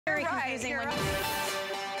very confusing when you...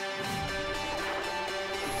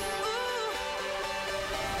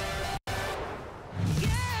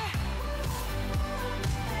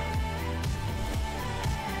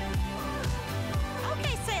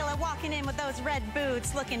 Walking in with those red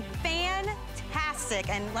boots, looking fantastic.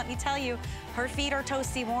 And let me tell you, her feet are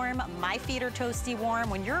toasty warm, my feet are toasty warm.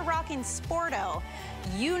 When you're rocking Sporto,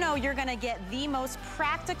 you know you're gonna get the most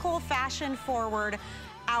practical, fashion-forward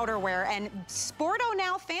outerwear. And Sporto,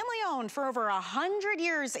 now family owned for over 100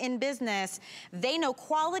 years in business. They know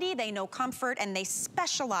quality, they know comfort, and they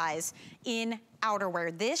specialize in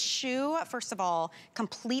outerwear. This shoe, first of all,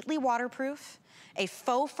 completely waterproof. A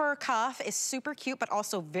faux fur cuff is super cute, but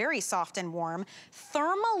also very soft and warm.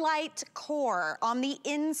 Thermalite core on the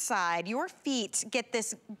inside. Your feet get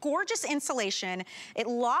this gorgeous insulation. It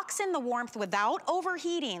locks in the warmth without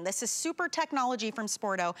overheating. This is super technology from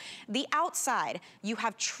Sporto. The outside, you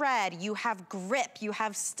have tread, you have grip, you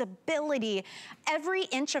have stability. Every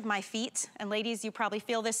inch of my feet, and ladies, you probably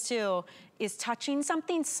feel this too, is touching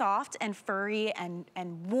something soft and furry and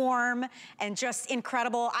warm and just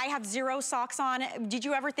incredible. I have zero socks on. Did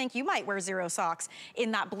you ever think you might wear zero socks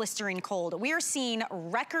in that blistering cold? We are seeing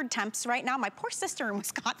record temps right now. My poor sister in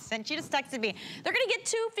Wisconsin, she just texted me, they're gonna get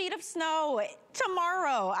 2 feet of snow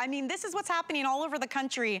tomorrow. I mean, this is what's happening all over the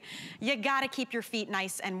country. You gotta keep your feet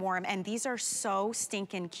nice and warm, and these are so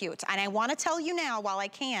stinking cute. And I wanna tell you now, while I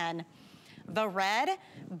can, the red,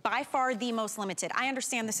 by far the most limited. I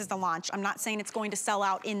understand this is the launch. I'm not saying it's going to sell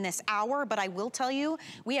out in this hour, but I will tell you,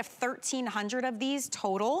 we have 1,300 of these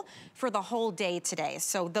total for the whole day today.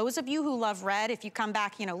 So those of you who love red, if you come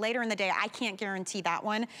back, you know, later in the day, I can't guarantee that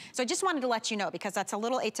one. So I just wanted to let you know, because that's a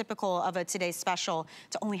little atypical of a today's special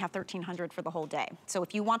to only have 1,300 for the whole day. So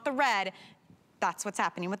if you want the red, that's what's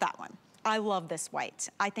happening with that one. I love this white.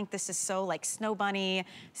 I think this is so like Snow Bunny,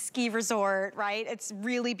 ski resort, right? It's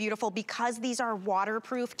really beautiful. Because these are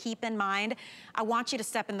waterproof, keep in mind, I want you to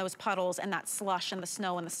step in those puddles and that slush and the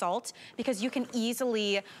snow and the salt, because you can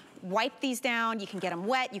easily wipe these down, you can get them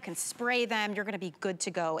wet, you can spray them, you're gonna be good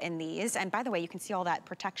to go in these. And by the way, you can see all that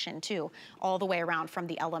protection too, all the way around from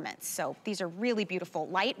the elements. So these are really beautiful,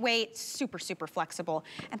 lightweight, super, super flexible.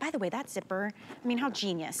 And by the way, that zipper, I mean, how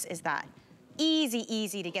genius is that? Easy,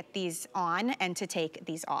 easy to get these on and to take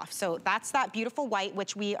these off. So that's that beautiful white,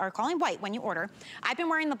 which we are calling white when you order. I've been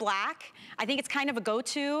wearing the black. I think it's kind of a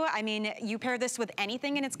go-to. I mean, you pair this with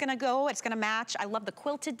anything and it's gonna go, it's gonna match. I love the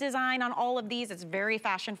quilted design on all of these. It's very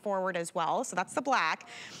fashion forward as well. So that's the black.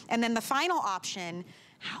 And then the final option,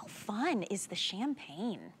 how fun is the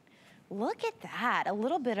champagne? Look at that, a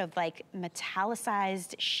little bit of like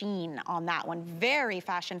metallicized sheen on that one. Very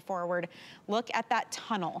fashion forward. Look at that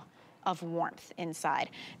tunnel of warmth inside.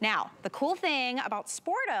 Now, the cool thing about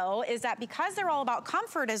Sporto is that because they're all about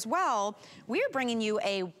comfort as well, we're bringing you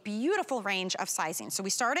a beautiful range of sizing. So we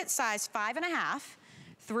start at size 5.5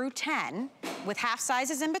 through 10 with half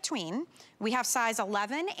sizes in between. We have size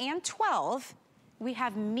 11 and 12. We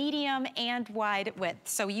have medium and wide width.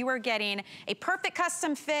 So you are getting a perfect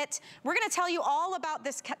custom fit. We're gonna tell you all about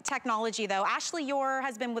this technology though. Ashley Yor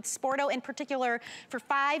has been with Sporto in particular for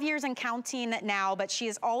 5 years and counting now, but she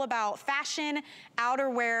is all about fashion,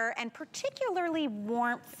 outerwear, and particularly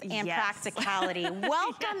warmth and practicality.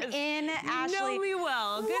 Welcome in, Ashley. You know me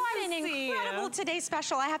well. Good what an incredible today's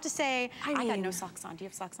special. I have to say, I got no socks on. Do you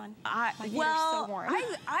have socks on? My feet are so warm.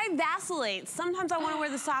 I vacillate. Sometimes I wanna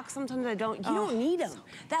wear the socks, sometimes I don't. You don't need them.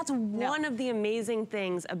 That's one of the amazing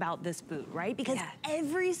things about this boot, right? Because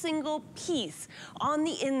every single piece on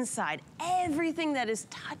the inside, everything that is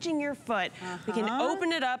touching your foot, we can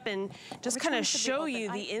open it up and just kind of show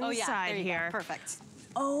you the inside here. Perfect.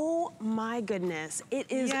 Oh my goodness,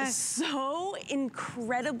 it is so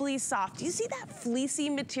incredibly soft. You see that fleecy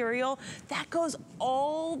material? That goes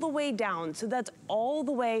all the way down. So that's all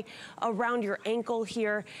the way around your ankle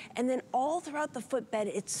here. And then all throughout the footbed,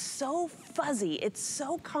 it's so fuzzy, it's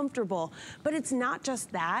so comfortable. But it's not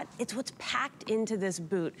just that, it's what's packed into this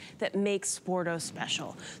boot that makes Sporto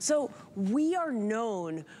special. So we are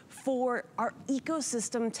known for our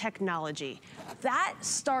ecosystem technology. That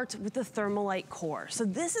starts with the Thermalite core. So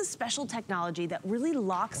this is special technology that really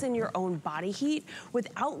locks in your own body heat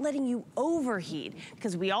without letting you overheat,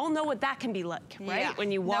 because we all know what that can be like, right?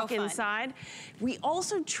 When you walk inside. We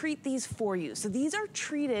also treat these for you. So these are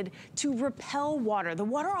treated to repel water. The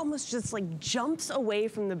water almost just like jumps away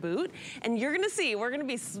from the boot, and you're gonna see, we're gonna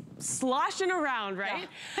be sloshing around, right?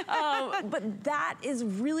 But that is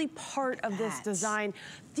really part of this design.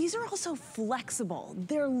 These are also flexible.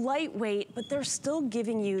 They're lightweight, but they're still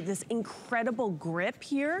giving you this incredible grip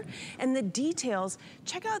here. And the details,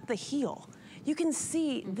 check out the heel. you can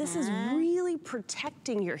see this is really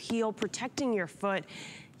protecting your heel, protecting your foot.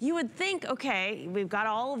 You would think, okay, we've got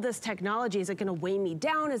all of this technology. Is it gonna weigh me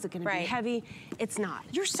down? Is it gonna be heavy? It's not.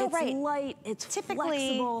 You're so right. It's light, it's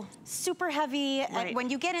flexible. Super heavy. When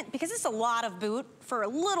you get it, because it's a lot of boot for a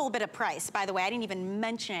little bit of price. By the way, I didn't even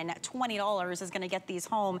mention $20 is gonna get these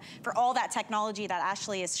home for all that technology that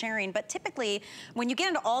Ashley is sharing. But typically, when you get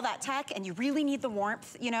into all that tech and you really need the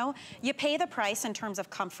warmth, you know, you pay the price in terms of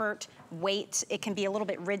comfort, weight. It can be a little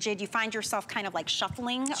bit rigid. You find yourself kind of like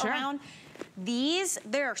shuffling around. These,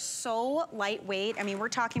 they're so lightweight. I mean, we're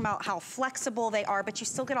talking about how flexible they are, but you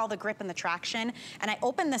still get all the grip and the traction. And I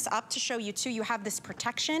opened this up to show you too, you have this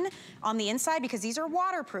protection on the inside because these are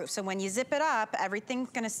waterproof. So when you zip it up, everything's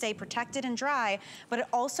gonna stay protected and dry, but it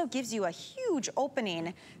also gives you a huge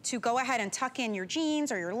opening to go ahead and tuck in your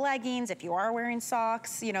jeans or your leggings. If you are wearing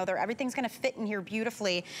socks, you know, everything's gonna fit in here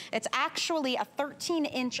beautifully. It's actually a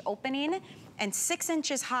 13-inch opening and 6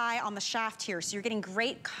 inches high on the shaft here. So you're getting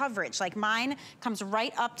great coverage. Like mine comes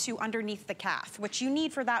right up to underneath the calf, which you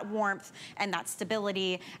need for that warmth and that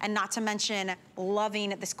stability. And not to mention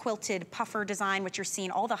loving this quilted puffer design, which you're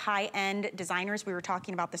seeing all the high-end designers, we were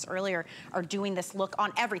talking about this earlier, are doing this look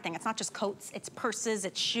on everything. It's not just coats, it's purses,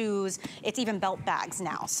 it's shoes, it's even belt bags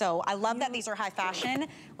now. So I love that these are high fashion.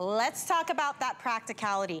 Let's talk about that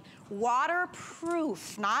practicality.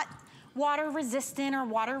 Waterproof, not water resistant or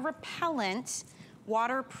water repellent,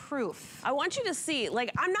 waterproof. I want you to see,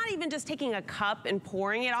 like, I'm not even just taking a cup and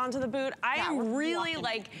pouring it onto the boot. I am really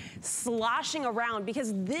like sloshing around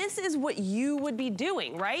because this is what you would be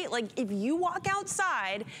doing, right? Like if you walk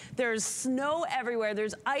outside, there's snow everywhere,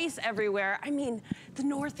 there's ice everywhere. I mean, the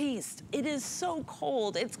Northeast, it is so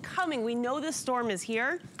cold, it's coming. We know this storm is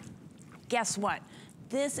here. Guess what?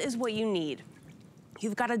 This is what you need.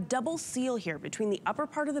 You've got a double seal here between the upper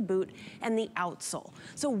part of the boot and the outsole.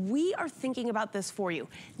 So we are thinking about this for you.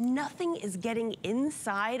 Nothing is getting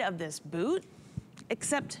inside of this boot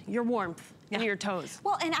except your warmth and your toes.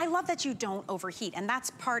 Well, and I love that you don't overheat, and that's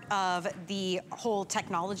part of the whole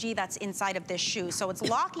technology that's inside of this shoe. So it's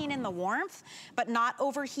locking in the warmth, but not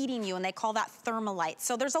overheating you, and they call that thermalite.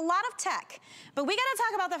 So there's a lot of tech, but we gotta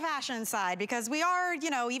talk about the fashion side because we are, you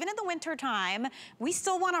know, even in the winter time, we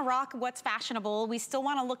still wanna rock what's fashionable. We still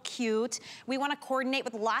wanna look cute. We wanna coordinate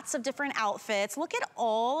with lots of different outfits. Look at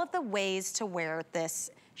all of the ways to wear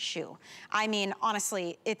this shoe. I mean,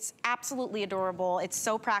 honestly, it's absolutely adorable. It's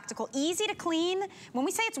so practical, easy to clean. When we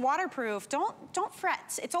say it's waterproof, don't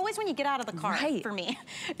fret. It's always when you get out of the car for me.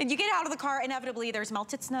 And you get out of the car, inevitably there's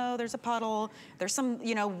melted snow, there's a puddle, there's some,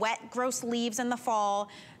 you know, wet, gross leaves in the fall.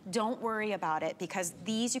 Don't worry about it because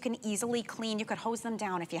these you can easily clean. You could hose them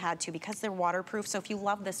down if you had to because they're waterproof. So if you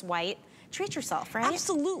love this white, treat yourself, right?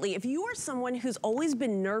 Absolutely. If you are someone who's always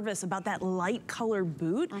been nervous about that light colored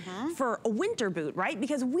boot for a winter boot, right?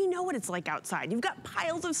 Because we know what it's like outside. You've got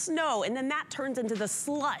piles of snow and then that turns into the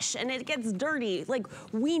slush and it gets dirty. Like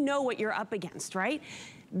we know what you're up against, right?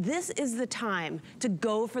 This is the time to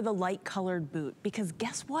go for the light colored boot because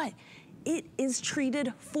guess what? It is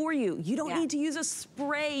treated for you. You don't need to use a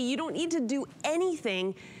spray. You don't need to do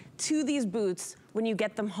anything to these boots when you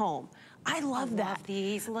get them home. I love that.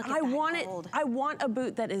 These. Look at I want a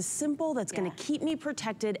boot that is simple, that's gonna keep me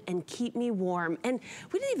protected and keep me warm. And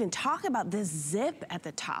we didn't even talk about this zip at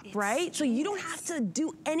the top, right? So you don't have to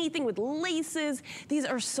do anything with laces. These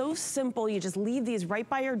are so simple. You just leave these right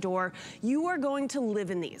by your door. You are going to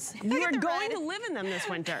live in these. You are going to live in them this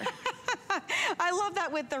winter. I love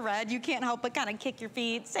that with the red. You can't help but kind of kick your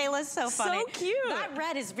feet. Sayla's so funny. So cute. That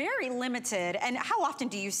red is very limited. And how often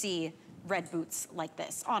do you see red boots like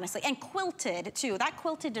this, honestly? And quilted too. That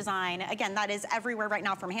quilted design, again, that is everywhere right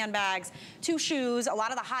now, from handbags to shoes. A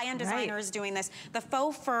lot of the high-end designers doing this. The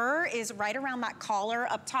faux fur is right around that collar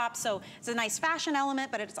up top, so it's a nice fashion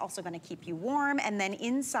element, but it's also gonna keep you warm. And then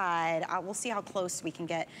inside, we'll see how close we can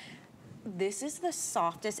get. This is the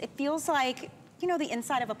softest. It feels like, you know, the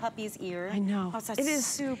inside of a puppy's ear. I know. Oh, it is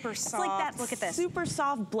super soft. It's like that. Look at this. Super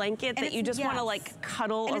soft blanket that you just want to like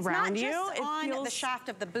cuddle around you. It's not just on the shaft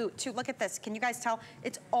of the boot too. Look at this. Can you guys tell?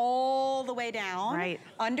 It's all the way down,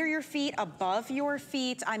 under your feet, above your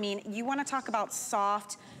feet. I mean, you want to talk about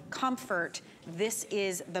soft comfort. This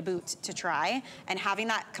is the boot to try, and having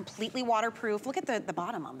that completely waterproof. Look at the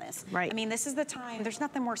bottom on this. I mean, this is the time. There's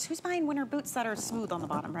nothing worse. Who's buying winter boots that are smooth on the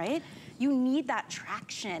bottom, right? You need that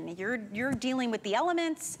traction. You're dealing with the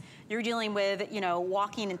elements. You're dealing with, you know,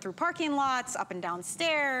 walking in through parking lots, up and down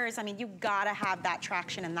stairs. I mean, you gotta have that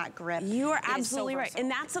traction and that grip. You are absolutely right. And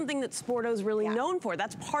that's something that Sporto's really known for.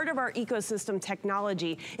 That's part of our ecosystem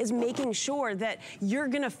technology, is making sure that you're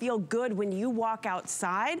gonna feel good when you walk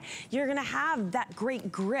outside. You're gonna have have that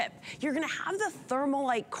great grip. You're gonna have the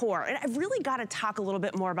Thermalite core. And I've really gotta talk a little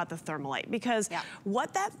bit more about the Thermalite because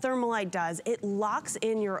what that Thermalite does, it locks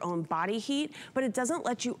in your own body heat, but it doesn't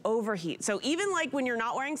let you overheat. So even like when you're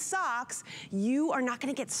not wearing socks, you are not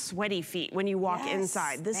gonna get sweaty feet when you walk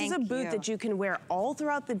inside. This is a boot that you can wear all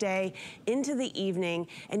throughout the day into the evening,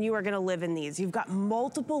 and you are gonna live in these. You've got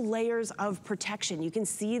multiple layers of protection. You can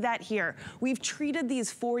see that here. We've treated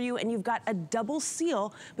these for you, and you've got a double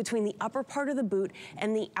seal between the upper part of the boot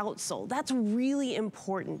and the outsole. That's really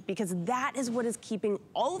important because that is what is keeping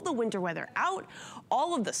all of the winter weather out,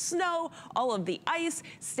 all of the snow, all of the ice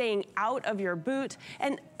staying out of your boot.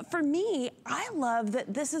 And for me, I love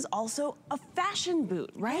that this is also a fashion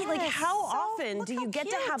boot, right? Yes, like how often do you get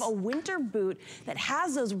to have a winter boot that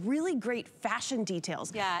has those really great fashion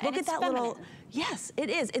details? Yeah, look at that feminine. little, yes, it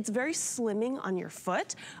is. It's very slimming on your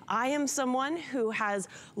foot. I am someone who has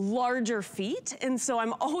larger feet, and so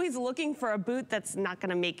I'm always looking for a boot that's not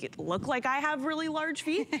gonna make it look like I have really large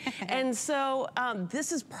feet. And so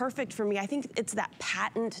this is perfect for me. I think it's that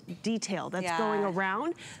patent detail that's going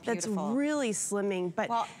around that's really slimming. But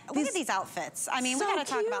well, look at these outfits. I mean, we gotta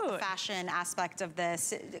talk about the fashion aspect of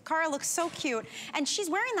this. Cara looks so cute, and she's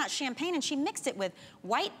wearing that champagne, and she mixed it with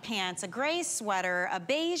white pants, a gray sweater, a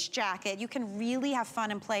beige jacket. You can really have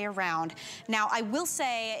fun and play around. Now, I will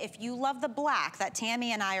say, if you love the black that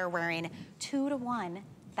Tammy and I are wearing, 2 to 1,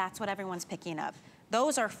 that's what everyone's picking up.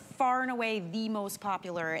 Those are far and away the most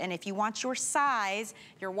popular, and if you want your size,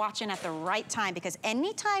 you're watching at the right time, because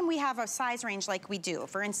anytime we have a size range like we do,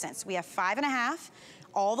 for instance, we have 5.5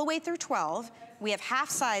 all the way through 12, we have half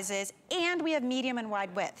sizes, and we have medium and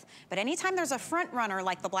wide width. But anytime there's a front runner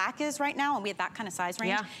like the black is right now, and we have that kind of size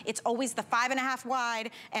range, it's always the 5.5 wide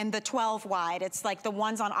and the 12 wide. It's like the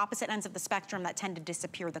ones on opposite ends of the spectrum that tend to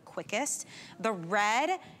disappear the quickest. The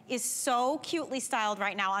red is so cutely styled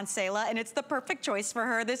right now on Sayla, and it's the perfect choice for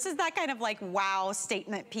her. This is that kind of like wow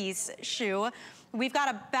statement piece shoe. We've got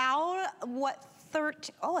about, what,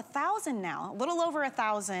 1,000 now, a little over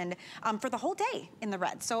 1,000 for the whole day in the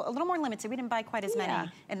red. So a little more limited. We didn't buy quite as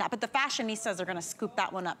many in that, but the fashionistas are gonna scoop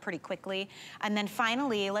that one up pretty quickly. And then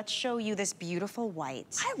finally, let's show you this beautiful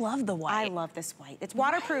white. I love the white. I love this white. It's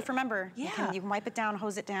waterproof, remember. You can wipe it down,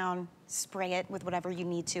 hose it down, spray it with whatever you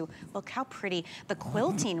need to. Look how pretty. The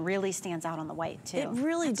quilting really stands out on the white too. It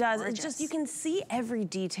really does. Gorgeous. It's just, you can see every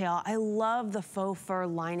detail. I love the faux fur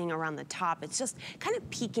lining around the top. It's just kind of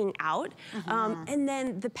peeking out. And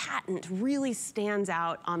then the patent really stands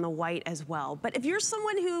out on the white as well. But if you're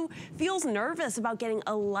someone who feels nervous about getting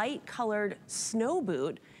a light colored snow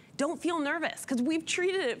boot, don't feel nervous, because we've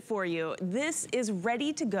treated it for you. This is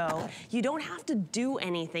ready to go. You don't have to do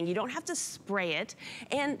anything. You don't have to spray it.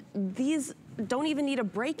 And these don't even need a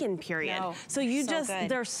break-in period. No, so you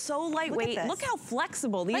they're so lightweight. Look how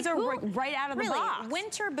flexible. These are right out of the box.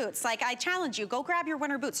 Winter boots, like I challenge you, go grab your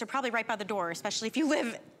winter boots. They're probably right by the door, especially if you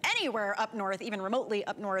live anywhere up north, even remotely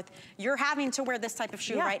up north. You're having to wear this type of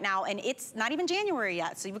shoe right now, and it's not even January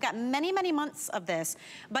yet. So you've got many, many months of this.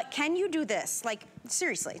 But can you do this? Like,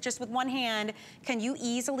 seriously, just with one hand, can you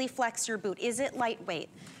easily flex your boot? Is it lightweight?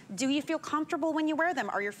 Do you feel comfortable when you wear them?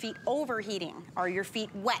 Are your feet overheating? Are your feet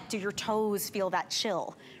wet? Do your toes feel that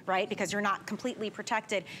chill, right? Because you're not completely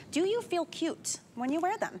protected. Do you feel cute when you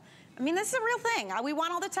wear them? I mean, this is a real thing. We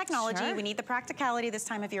want all the technology. We need the practicality this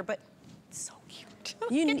time of year, but it's so cute.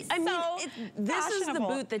 This is the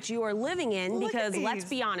boot that you are living in, because let's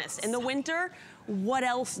be honest, in the winter, what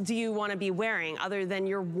else do you want to be wearing other than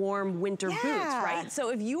your warm winter boots, right? So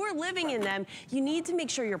if you are living in them, you need to make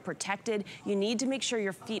sure you're protected. You need to make sure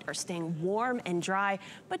your feet are staying warm and dry,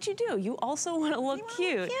 but you do. You also want to look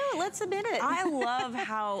cute. Let's admit it. I love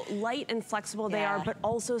how light and flexible they are, but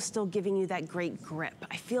also still giving you that great grip.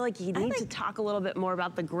 I feel like you need to talk a little bit more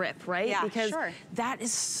about the grip, right? Yeah, because that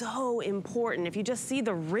is so important. If you just see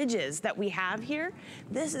the ridges that we have here,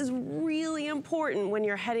 this is really important when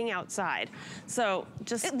you're heading outside. So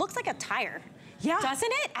just... It looks like a tire. Yeah.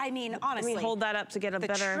 Doesn't it? I mean, honestly. Let me hold that up to get a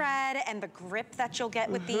better... The tread and the grip that you'll get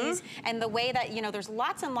with these, and the way that, you know, there's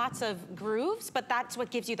lots and lots of grooves, but that's what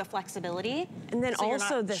gives you the flexibility. And then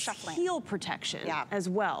also this heel protection as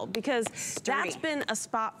well, because that's been a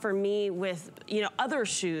spot for me with, you know, other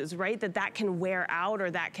shoes, right? That can wear out, or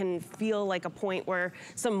that can feel like a point where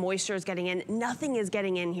some moisture is getting in. Nothing is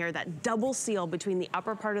getting in here. That double seal between the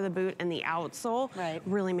upper part of the boot and the outsole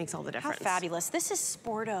really makes all the difference. How fabulous. This is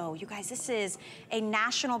Sporto. You guys, this is a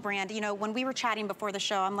national brand. You know, when we were chatting before the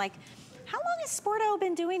show, I'm like, how long has Sporto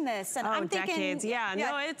been doing this? And I'm thinking, decades. Yeah,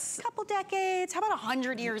 no, it's a couple decades. How about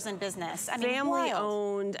 100 years in business? I mean, family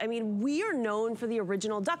owned. I mean, we are known for the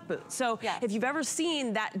original duck boot. So if you've ever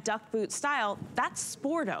seen that duck boot style, that's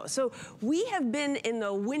Sporto. So we have been in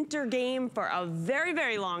the winter game for a very,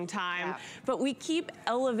 very long time, but we keep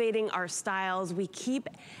elevating our styles. We keep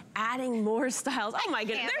adding more styles. Oh my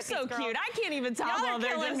goodness, they're so cute. I can't even tell them.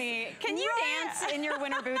 They're killing me. Can you dance in your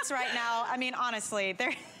winter boots right now? I mean, honestly,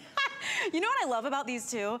 they're... You know what I love about these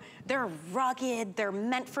two? They're rugged. They're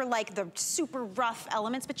meant for like the super rough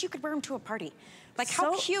elements, but you could wear them to a party. Like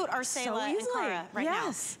how cute are Sayla and Cara right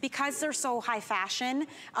now? Because they're so high fashion.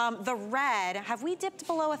 The red, have we dipped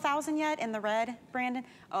below 1,000 yet in the red, Brandon?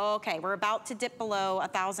 Okay, we're about to dip below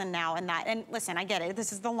 1,000 now in that. And listen, I get it,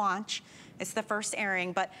 this is the launch. It's the first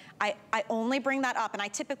airing, but I only bring that up, and I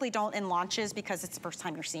typically don't in launches because it's the first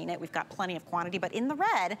time you're seeing it. We've got plenty of quantity, but in the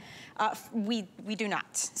red, we do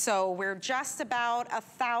not. So we're just about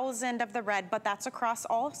 1,000 of the red, but that's across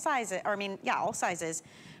all sizes, or I mean, yeah, all sizes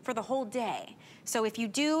for the whole day. So if you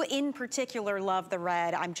do in particular love the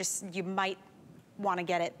red, you might want to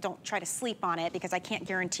get it. Don't try to sleep on it because I can't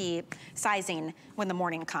guarantee sizing when the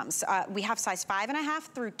morning comes. We have size 5.5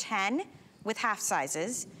 through 10 with half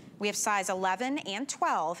sizes. We have size 11 and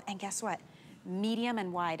 12, and guess what? Medium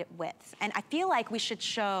and wide width. And I feel like we should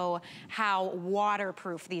show how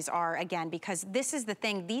waterproof these are again, because this is the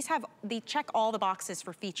thing, they check all the boxes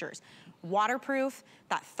for features. Waterproof,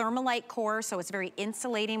 that thermalite core, so it's very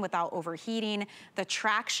insulating without overheating, the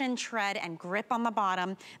traction, tread, and grip on the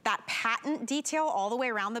bottom, that patent detail all the way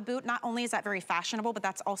around the boot. Not only is that very fashionable, but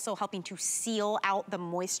that's also helping to seal out the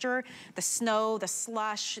moisture, the snow, the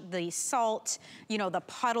slush, the salt, you know, the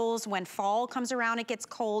puddles. When fall comes around, it gets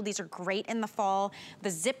cold. These are great in the fall.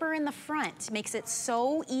 The zipper in the front makes it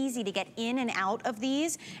so easy to get in and out of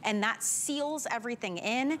these, and that seals everything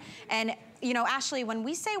in. And you know, Ashley, when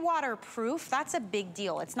we say waterproof, that's a big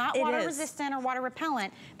deal. It's not water resistant or water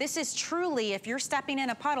repellent. This is truly, if you're stepping in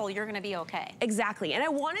a puddle, you're gonna be okay. Exactly, and I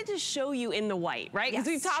wanted to show you in the white, right? Because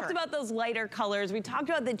we've talked about those lighter colors. We talked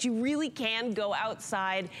about that you really can go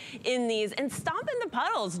outside in these and stomp in the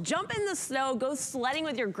puddles, jump in the snow, go sledding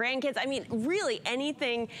with your grandkids. I mean, really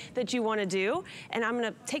anything that you wanna do. And I'm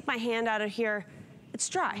gonna take my hand out of here. It's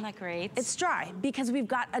dry. Isn't that great? It's dry because we've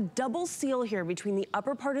got a double seal here between the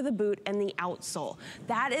upper part of the boot and the outsole.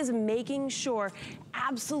 That is making sure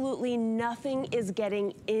absolutely nothing is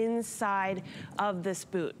getting inside of this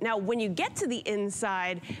boot. Now, when you get to the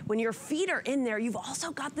inside, when your feet are in there, you've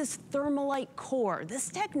also got this thermalite core. This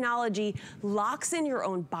technology locks in your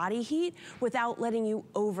own body heat without letting you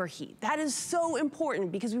overheat. That is so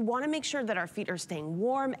important because we want to make sure that our feet are staying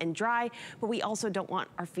warm and dry, but we also don't want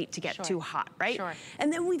our feet to get too hot, right?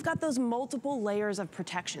 And then we've got those multiple layers of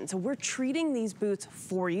protection. So we're treating these boots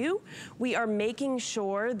for you. We are making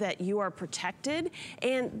sure that you are protected,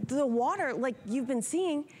 and the water, like you've been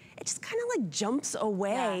seeing, it just kind of like jumps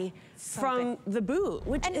away from the boot,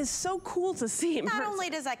 which is so cool to see. Not only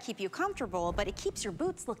does that keep you comfortable, but it keeps your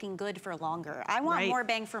boots looking good for longer. I want more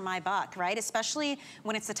bang for my buck, right? Especially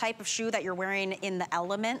when it's the type of shoe that you're wearing in the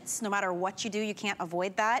elements. No matter what you do, you can't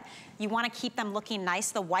avoid that. You want to keep them looking nice.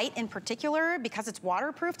 The white in particular, because it's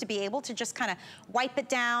waterproof, to be able to just kind of wipe it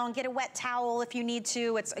down, get a wet towel if you need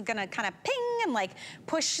to. It's gonna kind of ping and like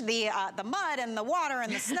push the mud and the water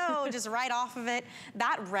and the snow just right off of it.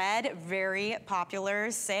 That red, very popular.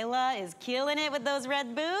 Sayla is killing it with those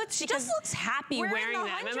red boots. She just looks happy wearing them,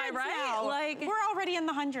 am I right? Now. Like, we're already in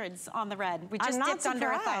the hundreds on the red. We just dipped under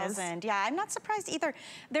 1,000. Yeah, I'm not surprised either.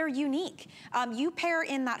 They're unique. You pair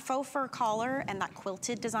in that faux fur collar and that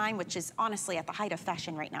quilted design, which is honestly at the height of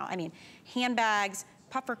fashion right now. I mean, handbags,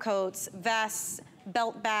 puffer coats, vests,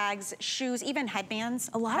 belt bags, shoes, even headbands.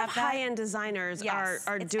 A lot of high-end designers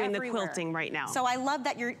are doing the quilting right now. So I love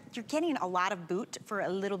that you're getting a lot of boot for a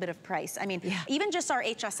little bit of price. I mean, even just our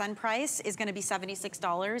HSN price is gonna be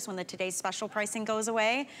 $76 when the today's special pricing goes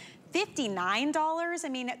away. $59, I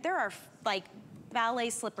mean, there are like ballet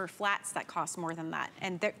slipper flats that cost more than that.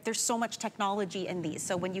 And there's so much technology in these.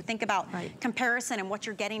 So when you think about comparison and what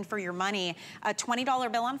you're getting for your money, a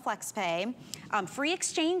 $20 bill on FlexPay, free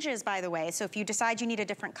exchanges, by the way. So if you decide you need a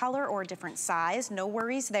different color or a different size, no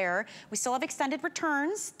worries there. We still have extended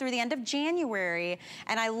returns through the end of January.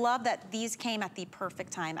 And I love that these came at the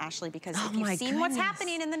perfect time, Ashley, because if you've seen what's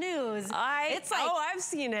happening in the news, it's like I've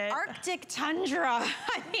seen it. Arctic tundra.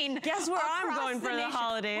 I mean, guess where I'm going for the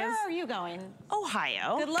holidays? Where are you going?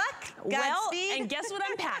 Ohio. Good luck. Godspeed. And guess what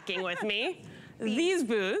I'm packing with me? These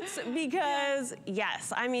boots, because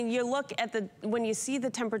yes, I mean, you look at when you see the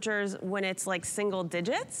temperatures when it's like single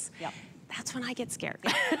digits, that's when I get scared.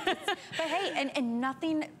 But hey, and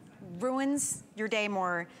nothing ruins your day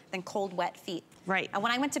more than cold, wet feet. Right. And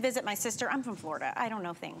when I went to visit my sister, I'm from Florida. I don't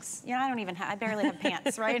know things. You know, I barely have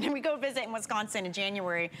pants, right? And we go visit in Wisconsin in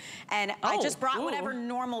January, and I just brought whatever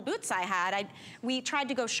normal boots I had. We tried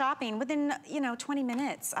to go shopping within, 20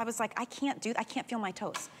 minutes. I was like, I can't feel my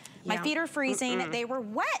toes. My feet are freezing. They were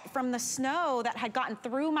wet from the snow that had gotten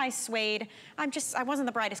through my suede. I wasn't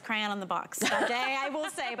the brightest crayon on the box that day, I will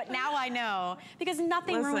say, but now I know, because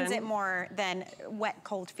nothing ruins it more than wet,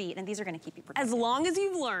 cold feet, and these are gonna keep you protected. As long as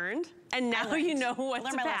you've learned, and now you know what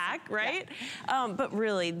to pack, right? Yeah. But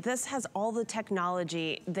really, this has all the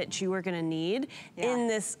technology that you are gonna need in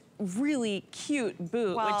this really cute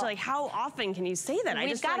boot, which, like, how often can you say that?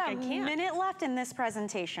 We've got a minute left in this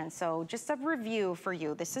presentation, so just a review for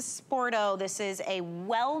you. This is Sporto. This is a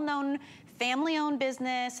well-known family-owned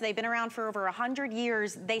business. They've been around for over 100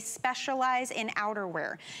 years. They specialize in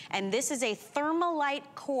outerwear. And this is a Thermalite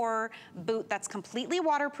core boot that's completely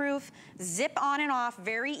waterproof, zip on and off,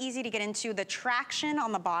 very easy to get into. The traction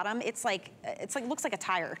on the bottom, it's like looks like a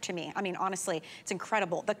tire to me. I mean, honestly, it's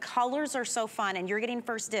incredible. The colors are so fun, and you're getting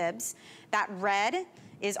first dibs. That red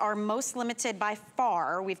is our most limited by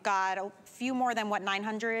far. We've got a few more than, what,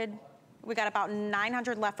 900? We got about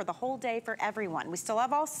 900 left for the whole day for everyone. We still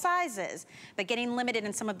have all sizes, but getting limited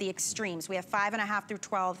in some of the extremes. We have 5.5 through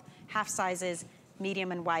 12 half sizes,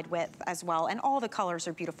 medium and wide width as well. And all the colors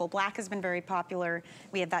are beautiful. Black has been very popular.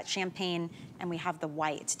 We have that champagne, and we have the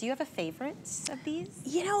white. Do you have a favorite of these?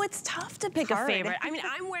 You know, it's tough to pick a favorite. I mean,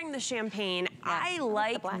 I'm wearing the champagne. I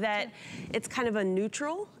like that it's kind of a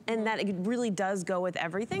neutral, and that it really does go with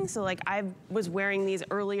everything. So, like, I was wearing these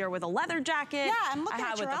earlier with a leather jacket. Yeah, I'm looking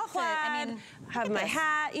at your outfit. I mean, have my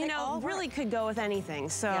hat. You know, really could go with anything.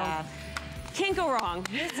 So. Can't go wrong.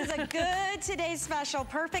 This is a good today's special.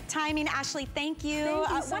 Perfect timing. Ashley, thank you. Thank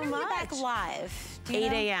you so much. When are you back live?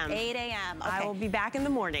 8 a.m. 8 a.m. Okay. I will be back in the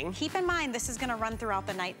morning. Keep in mind, this is going to run throughout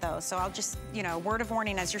the night, though. So I'll just, word of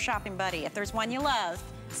warning as your shopping buddy. If there's one you love,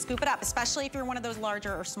 scoop it up, especially if you're one of those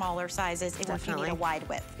larger or smaller sizes, or if you need a wide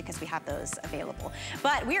width, because we have those available.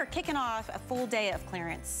 But we are kicking off a full day of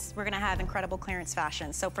clearance. We're going to have incredible clearance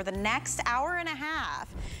fashion. So for the next hour and a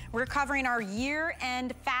half, we're covering our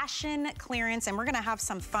year-end fashion clearance, and we're going to have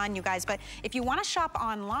some fun, you guys. But if you want to shop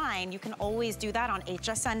online, you can always do that on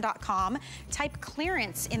hsn.com. Type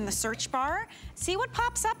clearance in the search bar. See what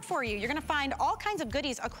pops up for you. You're going to find all kinds of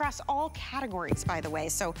goodies across all categories, by the way.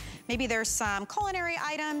 So maybe there's some culinary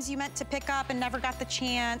items you meant to pick up and never got the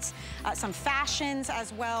chance, some fashions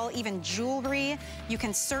as well, even jewelry. You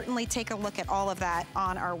can certainly take a look at all of that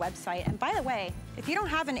on our website. And by the way, if you don't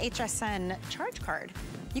have an HSN charge card,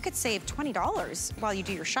 you could save $20 while you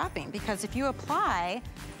do your shopping, because if you apply,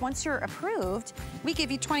 once you're approved, we give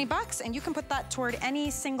you 20 bucks and you can put that toward any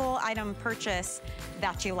single item purchase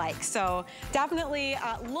that you like. So definitely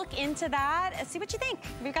look into that and see what you think.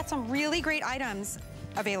 We've got some really great items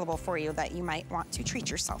available for you that you might want to treat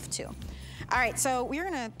yourself to. All right, so we're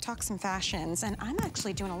gonna talk some fashions, and I'm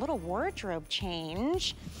actually doing a little wardrobe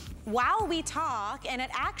change while we talk, and it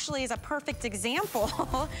actually is a perfect example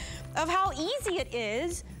of how easy it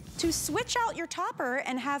is to switch out your topper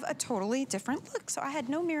and have a totally different look. So I had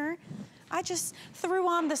no mirror. I just threw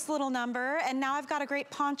on this little number, and now I've got a great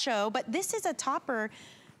poncho, but this is a topper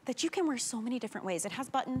that you can wear so many different ways. It has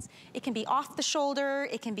buttons. It can be off the shoulder.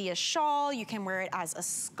 It can be a shawl. You can wear it as a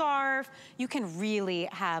scarf. You can really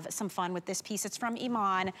have some fun with this piece. It's from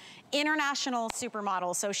Iman, international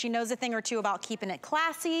supermodel. So she knows a thing or two about keeping it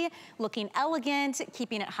classy, looking elegant,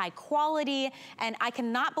 keeping it high quality. And I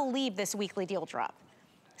cannot believe this weekly deal drop.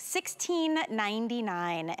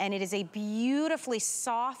 $16.99, and it is a beautifully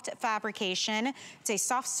soft fabrication. It's a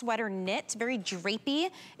soft sweater knit, very drapey.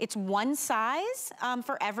 It's one size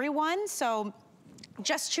for everyone, so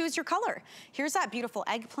just choose your color. Here's that beautiful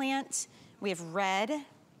eggplant. We have red.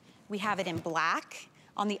 We have it in black.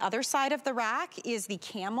 On the other side of the rack is the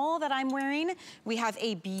camel that I'm wearing. We have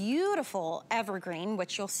a beautiful evergreen,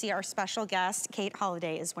 which you'll see our special guest, Kate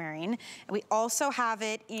Holiday, is wearing. And we also have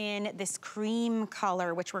it in this cream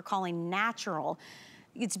color, which we're calling natural.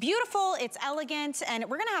 It's beautiful, it's elegant, and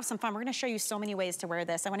we're gonna have some fun. We're gonna show you so many ways to wear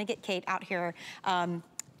this. I wanna get Kate out here.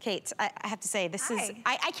 Kate, I have to say, this is,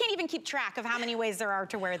 I can't even keep track of how many ways there are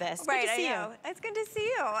to wear this. Right, good to see I know. you. It's good to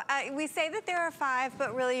see you. We say that there are 5,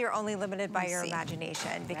 but really you're only limited by your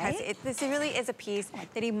imagination, because this really is a piece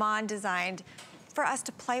that Iman designed for us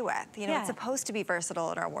to play with. You know, it's supposed to be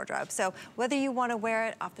versatile in our wardrobe. So whether you want to wear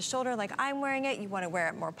it off the shoulder like I'm wearing it, you want to wear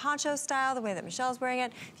it more poncho style, the way that Michelle's wearing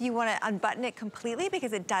it, if you want to unbutton it completely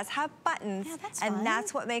because it does have buttons, and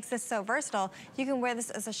that's what makes this so versatile. You can wear this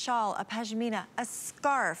as a shawl, a pashmina, a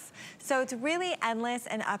scarf. So it's really endless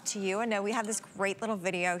and up to you. I know we have this great little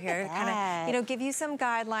video here to kind of, you know, give you some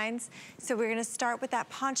guidelines. So we're going to start with that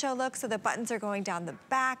poncho look. So the buttons are going down the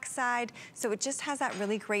back side. So it just has that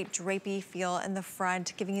really great drapey feel in the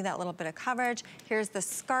front, giving you that little bit of coverage. Here's the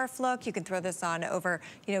scarf look. You can throw this on over,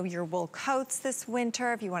 you know, your wool coats this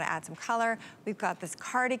winter if you want to add some color. We've got this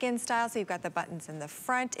cardigan style, so you've got the buttons in the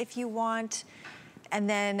front if you want. And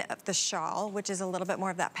then the shawl, which is a little bit more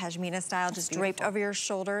of that pashmina style, just draped over your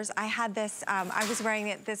shoulders. I had this, I was wearing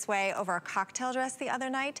it this way over a cocktail dress the other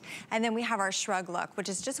night. And then we have our shrug look, which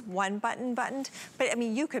is just one button buttoned. But I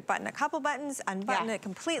mean, you could button a couple buttons, unbutton it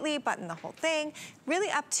completely, button the whole thing. Really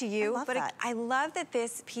up to you. I love that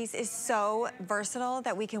this piece is so versatile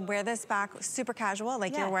that we can wear this back super casual,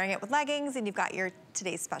 like you're wearing it with leggings and you've got your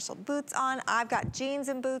today's special boots on. I've got jeans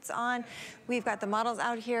and boots on. We've got the models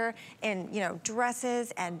out here in, you know,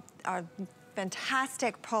 dresses and our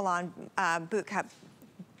fantastic pull-on boot cut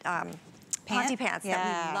ponte pants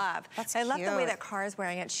that we love. I love the way that Cara's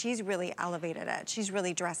wearing it. She's really elevated it. She's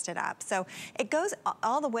really dressed it up. So it goes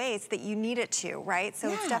all the ways that you need it to, right? So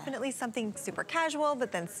it's definitely something super casual,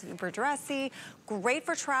 but then super dressy. Great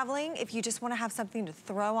for traveling if you just want to have something to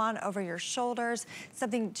throw on over your shoulders,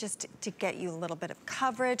 something just to get you a little bit of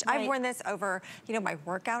coverage. I've worn this over, you know, my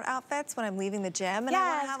workout outfits when I'm leaving the gym and I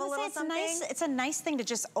want to have a little something. It's a nice thing to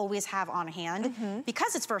just always have on hand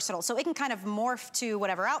because it's versatile. So it can kind of morph to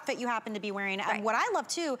whatever outfit you happen to be wearing. And what I love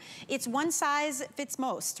too, it's one size fits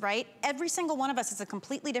most, right? Every single one of us is a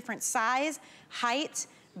completely different size, height,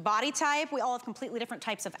 body type. We all have completely different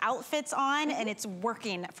types of outfits on and it's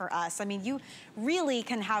working for us. I mean, you really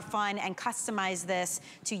can have fun and customize this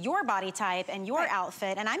to your body type and your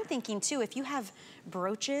outfit. And I'm thinking too, if you have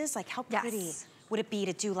brooches, like how pretty would it be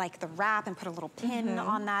to do like the wrap and put a little pin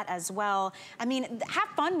on that as well? I mean, have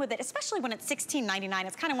fun with it, especially when it's $16.99.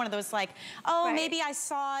 It's kind of one of those like, oh, maybe I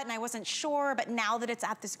saw it and I wasn't sure, but now that it's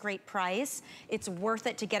at this great price, it's worth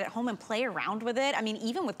it to get it home and play around with it. I mean,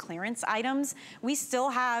 even with clearance items, we still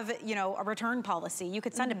have, you know, a return policy. You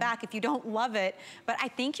could send it back if you don't love it, but I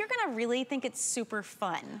think you're gonna really think it's super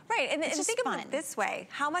fun. Right, and think about it this way.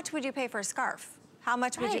 How much would you pay for a scarf? How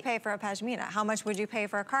much would you pay for a pashmina? How much would you pay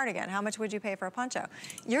for a cardigan? How much would you pay for a poncho?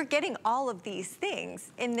 You're getting all of these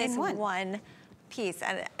things in this one piece.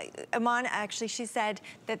 And Iman, actually, she said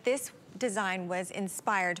that this design was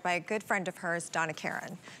inspired by a good friend of hers, Donna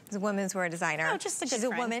Karan. She's a women's wear designer. Oh, just a good friend.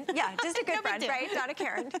 She's a woman, just a good friend, right? Donna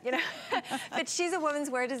Karan, you know. But she's a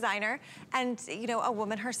women's wear designer and, you know, a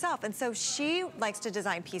woman herself. And so she likes to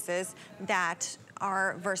design pieces that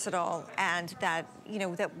are versatile and that, you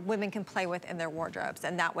know, that women can play with in their wardrobes,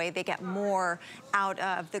 and that way they get more out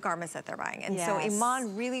of the garments that they're buying. And so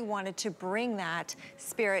Iman really wanted to bring that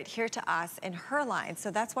spirit here to us in her line.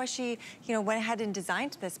 So that's why she, you know, went ahead and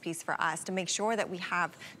designed this piece for us to make sure that we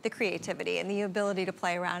have the creativity and the ability to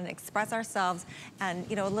play around and express ourselves and,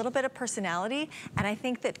 you know, a little bit of personality. And I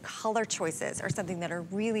think that color choices are something that are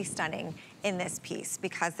really stunning in this piece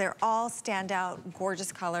because they're all standout,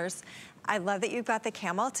 gorgeous colors. I love that you've got the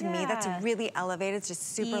camel. To me, that's really elevated. It's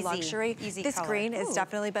just super luxury. This green has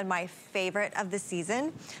definitely been my favorite of the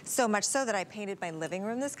season. So much so that I painted my living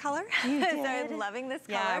room this color. You did? So I'm loving this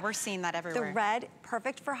color. Yeah, we're seeing that everywhere. The red,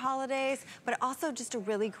 perfect for holidays, but also just a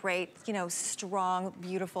really great, you know, strong,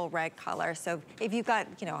 beautiful red color. So if you've got,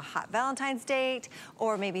 you know, a hot Valentine's date,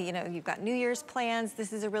 or maybe, you know, you've got New Year's plans,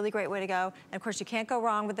 this is a really great way to go. And of course, you can't go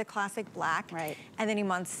wrong with the classic black. Right. And then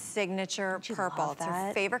Iman's signature purple. It's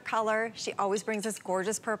her favorite color. She always brings us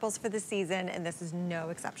gorgeous purples for the season, and this is no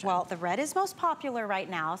exception. Well, the red is most popular right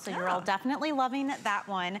now, so you're all definitely loving that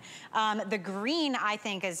one. The green, I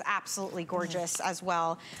think, is absolutely gorgeous as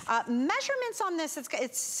well. Measurements on this, it's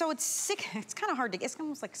kind of hard to get. It's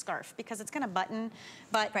almost like a scarf because it's going to button,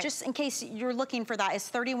 but just in case you're looking for that, it's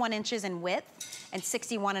 31 inches in width and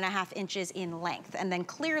 61.5 inches in length. And then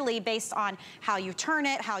clearly, based on how you turn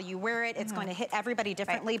it, how you wear it, it's going to hit everybody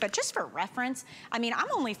differently. But just for reference, I mean, I'm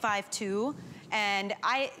only 5'2", and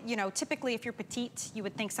you know, typically if you're petite, you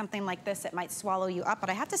would think something like this, it might swallow you up. But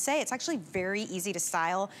I have to say, it's actually very easy to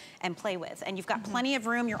style and play with. And you've got plenty of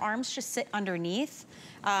room. Your arms just sit underneath.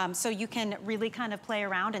 So you can really kind of play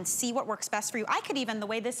around and see what works best for you. I could even, the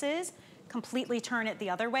way this is, completely turn it the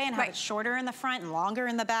other way and have it shorter in the front and longer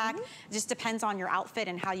in the back. It just depends on your outfit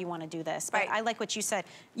and how you want to do this. But I like what you said.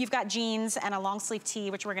 You've got jeans and a long sleeve tee,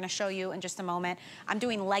 which we're going to show you in just a moment. I'm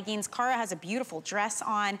doing leggings. Cara has a beautiful dress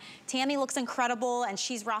on. Tammy looks incredible, and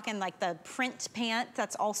she's rocking like the print pant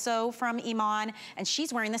that's also from Iman, and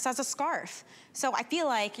she's wearing this as a scarf. So I feel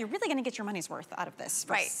like you're really gonna get your money's worth out of this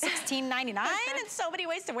for $16.99 and so many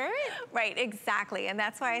ways to wear it. Right, exactly. And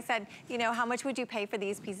that's why I said, you know, how much would you pay for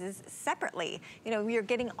these pieces separately? You know, you're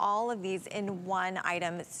getting all of these in one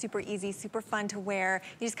item. It's super easy, super fun to wear.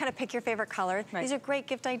 You just kind of pick your favorite color. These are great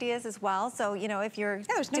gift ideas as well. So, you know, if you're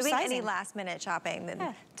doing any last minute shopping,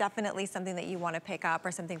 then definitely something that you want to pick up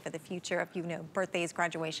or something for the future, if you know, birthdays,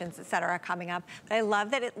 graduations, etc. coming up. But I love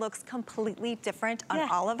that it looks completely different on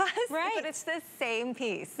all of us, but it's the same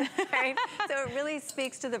piece, right? So it really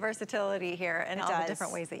speaks to the versatility here and all the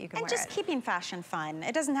different ways that you can wear it. And just keeping fashion fun.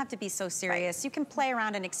 It doesn't have to be so serious. You can play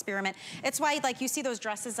around and experiment. It's why, like, you see those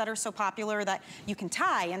dresses that are so popular that you can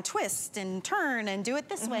tie and twist and turn and do it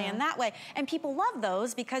this way and that way. And people love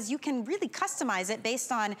those because you can really customize it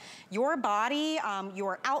based on your body,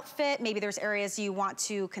 your outfit. Maybe there's areas you want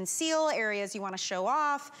to conceal, areas you want to show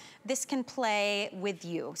off. This can play with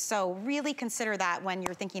you. So really consider that when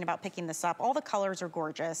you're thinking about picking this up. All the colors are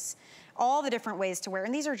gorgeous. All the different ways to wear.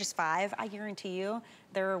 And these are just 5. I guarantee you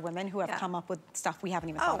there are women who have come up with stuff we haven't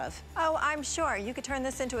even thought of. Oh, I'm sure. You could turn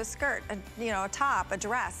this into a skirt, you know, a top, a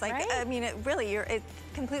dress. Like, I mean, it really, it's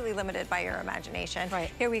completely limited by your imagination.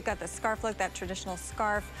 Here we've got the scarf look, that traditional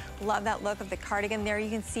scarf. Love that look of the cardigan there. You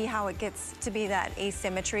can see how it gets to be that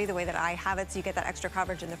asymmetry, the way that I have it, so you get that extra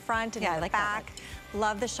coverage in the front and in the back.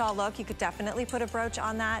 Love the shawl look. You could definitely put a brooch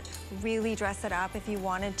on that, really dress it up if you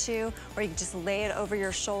wanted to, or you could just lay it over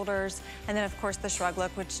your shoulders. And then, of course, the shrug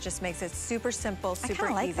look, which just makes it super simple, super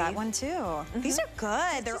easy. I like that one, too. These are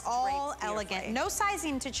good. They're all elegant. No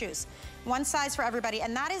sizing to choose. One size for everybody,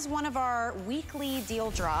 and that is one of our weekly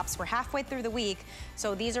deal drops. We're halfway through the week,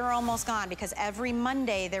 so these are almost gone because every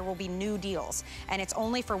Monday there will be new deals, and it's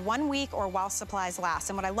only for 1 week or while supplies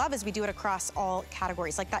last. And what I love is we do it across all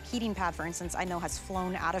categories. Like that heating pad, for instance, I know has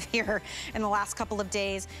flown out of here in the last couple of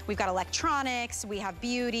days. We've got electronics, we have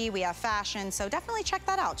beauty, we have fashion, so definitely check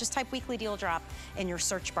that out. Just type weekly deal drop in your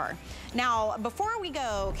search bar. Now, before we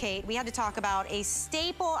go, Kate, we had to talk about a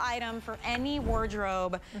staple item for any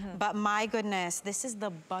wardrobe, but my goodness, this is the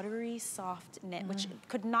buttery soft knit, which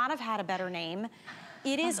could not have had a better name.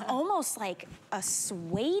 It is almost like a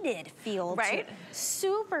suede feel, right?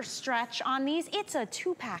 Super stretch on these. It's a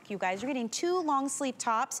 2-pack, you guys. You're getting 2 long sleeve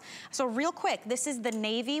tops. So real quick, this is the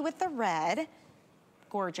navy with the red.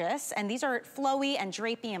 Gorgeous. And these are flowy and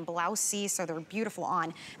drapey and blousey, so they're beautiful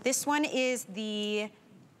on. This one is the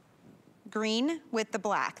green with the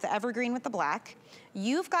black, the evergreen with the black.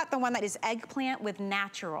 You've got the one that is eggplant with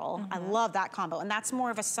natural. I love that combo. And that's more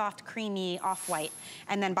of a soft, creamy off-white.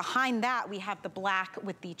 And then behind that, we have the black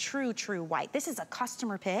with the true white. This is a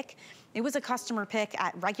customer pick. It was a customer pick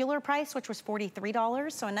at regular price, which was $43,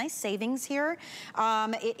 so a nice savings here.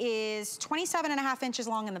 It is 27.5 inches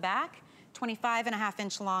long in the back, 25.5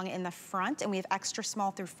 inch long in the front, and we have extra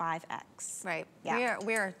small through 5X. Right. Yeah.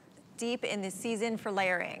 We're deep in the season for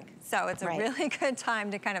layering. So it's a really good time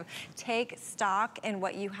to kind of take stock in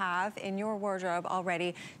what you have in your wardrobe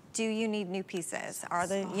already. Do you need new pieces? Are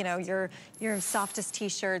the, you know, your softest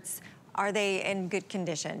t-shirts, are they in good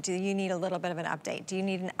condition? Do you need a little bit of an update? Do you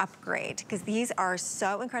need an upgrade? Because these are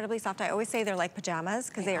so incredibly soft. I always say they're like pajamas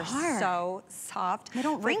because they are so soft. They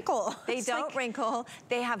don't wrinkle. They don't wrinkle.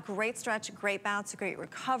 They have great stretch, great bounce, great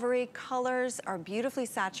recovery. Colors are beautifully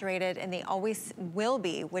saturated, and they always will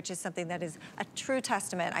be, which is something that is a true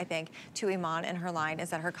testament, I think, to Iman and her line, is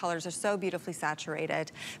that her colors are so beautifully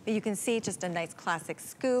saturated. But you can see just a nice classic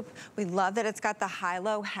scoop. We love that it's got the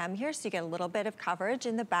high-low hem here, so you get a little bit of coverage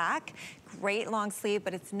in the back. Great long sleeve,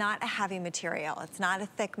 but it's not a heavy material. It's not a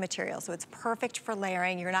thick material, so it's perfect for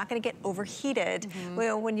layering. You're not gonna get overheated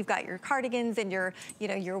when you've got your cardigans and your, you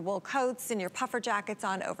know, your wool coats and your puffer jackets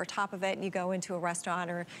on over top of it, and you go into a restaurant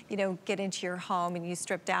or, you know, get into your home and you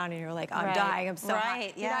strip down and you're like, I'm dying, I'm so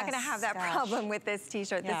hot. You're not gonna have that problem with this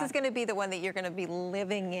t-shirt. This is gonna be the one that you're gonna be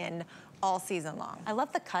living in all season long. I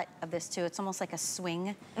love the cut of this too. It's almost like a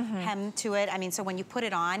swing hem to it. I mean, so when you put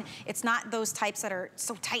it on, it's not those types that are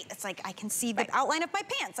so tight. It's like, I can see the outline of my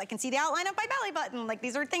pants. I can see the outline of my belly button. Like,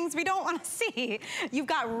 these are things we don't want to see. You've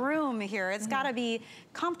got room here. It's gotta be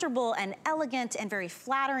comfortable and elegant and very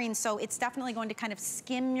flattering. So it's definitely going to kind of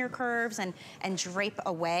skim your curves and drape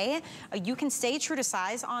away. You can stay true to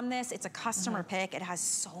size on this. It's a customer pick. It has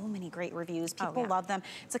so many great reviews. People love them.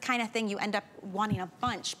 It's the kind of thing you end up wanting a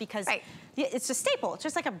bunch because Yeah, it's a staple. It's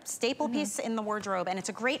just like a staple piece in the wardrobe, and it's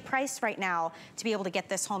a great price right now to be able to get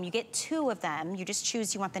this home. You get 2 of them. You just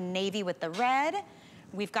choose, you want the navy with the red.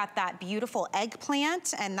 We've got that beautiful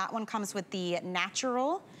eggplant, and that one comes with the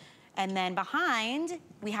natural. And then behind,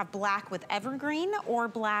 we have black with evergreen or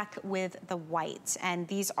black with the white. And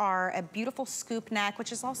these are a beautiful scoop neck,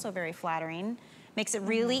 which is also very flattering. Makes it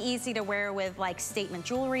really easy to wear with like statement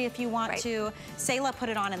jewelry if you want to. Sayla put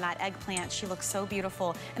it on in that eggplant. She looks so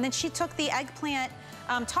beautiful. And then she took the eggplant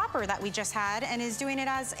topper that we just had and is doing it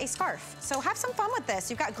as a scarf. So have some fun with this.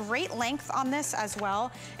 You've got great length on this as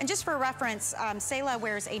well. And just for reference, Sayla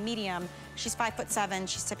wears a medium. She's 5'7".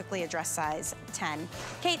 She's typically a dress size 10.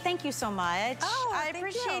 Kate, thank you so much. Oh, I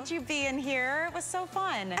appreciate you being here. It was so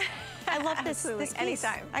fun. I love this piece.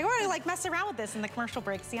 Anytime. I want to like mess around with this in the commercial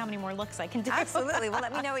break, see how many more looks I can do. Absolutely. Well,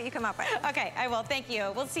 let me know what you come up with. Okay, I will. Thank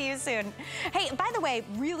you. We'll see you soon. Hey, by the way,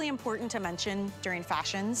 really important to mention during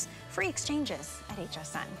fashions, free exchanges at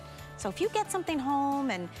HSN. So if you get something home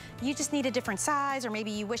and you just need a different size, or maybe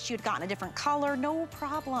you wish you'd gotten a different color, no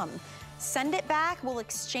problem. Send it back, we'll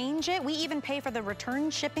exchange it. We even pay for the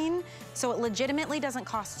return shipping, so it legitimately doesn't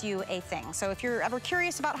cost you a thing. So if you're ever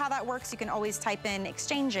curious about how that works, you can always type in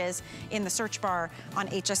exchanges in the search bar on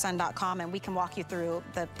hsn.com and we can walk you through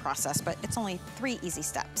the process, but it's only 3 easy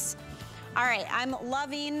steps. All right, I'm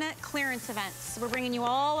loving clearance events. We're bringing you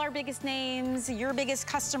all our biggest names, your biggest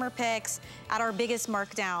customer picks at our biggest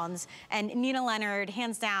markdowns. And Nina Leonard,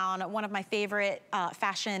 hands down, one of my favorite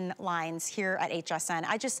fashion lines here at HSN.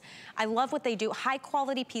 I love what they do. High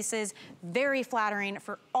quality pieces, very flattering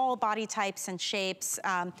for all body types and shapes,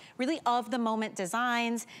 really of the moment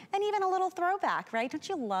designs, and even a little throwback, right? Don't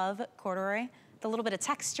you love corduroy? The little bit of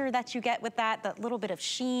texture that you get with that little bit of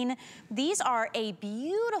sheen. These are a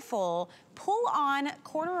beautiful pull-on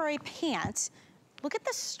corduroy pant. Look at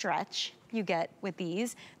the stretch you get with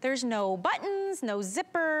these. There's no buttons, no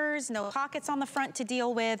zippers, no pockets on the front to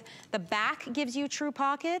deal with. The back gives you true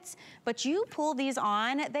pockets, but you pull these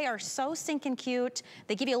on, they are so stinking cute.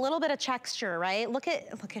 They give you a little bit of texture, right? Look at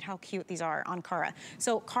how cute these are on Cara.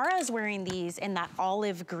 So Cara is wearing these in that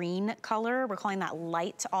olive green color. We're calling that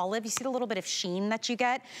light olive. You see the little bit of sheen that you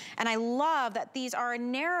get? And I love that these are a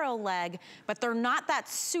narrow leg, but they're not that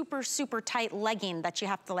super, super tight legging that you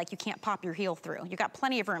have to you can't pop your heel through. You got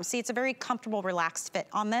plenty of room. See, it's a very comfortable, relaxed fit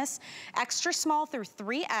on this. Extra small through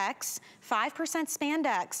 3X, 5%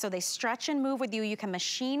 spandex, so they stretch and move with you. You can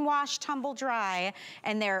machine wash, tumble dry,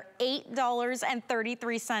 and they're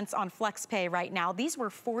 $8.33 on FlexPay right now. These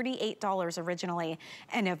were $48 originally,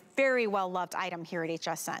 and a very well-loved item here at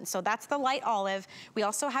HSN. So that's the light olive. We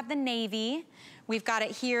also have the navy. We've got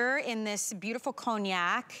it here in this beautiful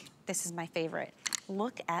cognac. This is my favorite.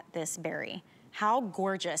 Look at this berry. How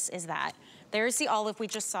gorgeous is that? There's the olive we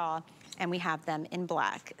just saw, and we have them in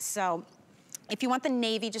black. So if you want the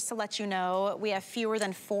navy, just to let you know, we have fewer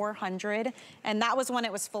than 400, and that was when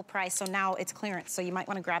it was full price, so now it's clearance, so you might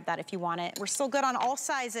want to grab that if you want it. We're still good on all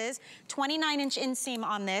sizes. 29-inch inseam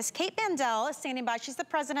on this. Kate Bandel is standing by. She's the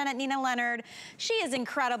president at Nina Leonard. She is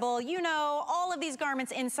incredible. You know all of these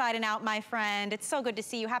garments inside and out, my friend. It's so good to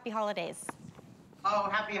see you. Happy holidays. Oh,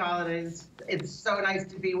 happy holidays. It's so nice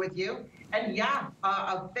to be with you. And yeah,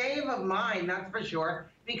 a fave of mine, that's for sure,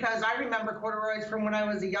 because I remember corduroys from when I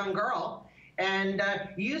was a young girl. And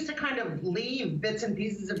you used to kind of leave bits and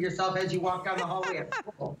pieces of yourself as you walk down the hallway at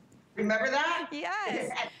school. Remember that? Yes.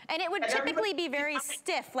 And it would typically be very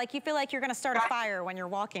stiff, like you feel like you're going to start a fire when you're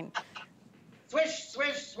walking. Swish,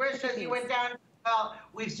 swish, swish as you went down. Well,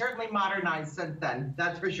 we've certainly modernized since then,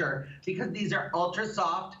 that's for sure, because these are ultra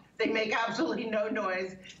soft. They make absolutely no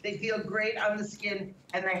noise. They feel great on the skin,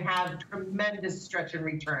 and they have tremendous stretch and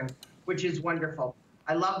return, which is wonderful.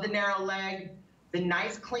 I love the narrow leg, the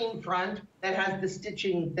nice clean front that has the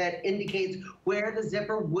stitching that indicates where the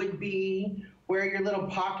zipper would be, where your little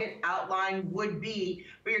pocket outline would be,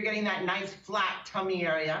 but you're getting that nice flat tummy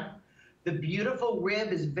area. The beautiful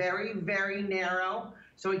rib is very, very narrow,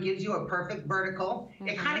 so it gives you a perfect vertical.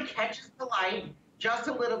 It kind of catches the light just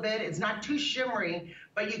a little bit. It's not too shimmery,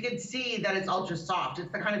 but you can see that it's ultra soft.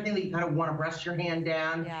 It's the kind of thing that you kind of want to rest your hand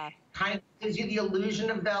down. Yeah. Kind of gives you the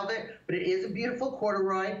illusion of velvet, but it is a beautiful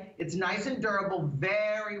corduroy. It's nice and durable,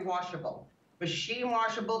 very washable. Machine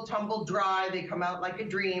washable, tumble dry, they come out like a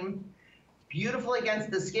dream. Beautiful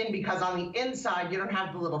against the skin because on the inside, you don't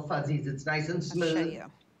have the little fuzzies. It's nice and smooth. I'll show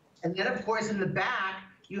you. And then of course in the back,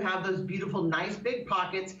 you have those beautiful, nice big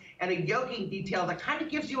pockets and a yoking detail that kind of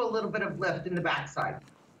gives you a little bit of lift in the backside.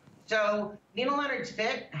 So Nina Leonard's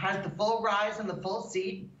fit has the full rise and the full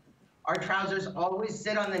seat. Our trousers always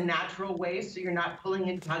sit on the natural waist, so you're not pulling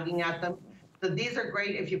and tugging at them. So these are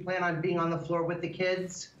great if you plan on being on the floor with the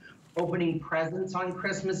kids. opening presents on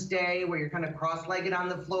Christmas Day where you're kind of cross-legged on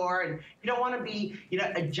the floor and you don't want to be,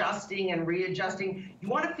 adjusting and readjusting. You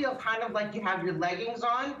want to feel kind of like you have your leggings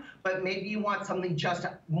on, but maybe you want something just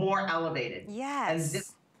more elevated. Yes. And this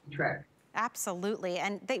is the trick. Absolutely,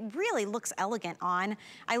 and they really looks elegant on.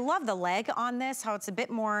 I love the leg on this, how it's a bit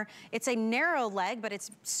more, it's a narrow leg, but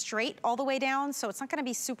it's straight all the way down, so it's not gonna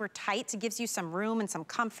be super tight. It gives you some room and some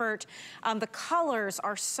comfort. The colors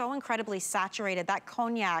are so incredibly saturated. That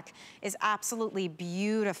cognac is absolutely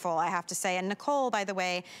beautiful, I have to say. And Nicole, by the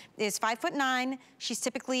way, is 5'9". She's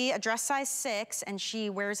typically a dress size 6, and she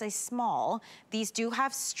wears a small. These do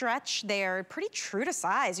have stretch. They're pretty true to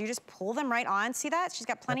size. You just pull them right on. See that? She's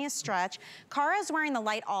got plenty of stretch. Kara's wearing the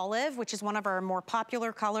light olive, which is one of our more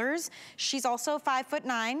popular colors. She's also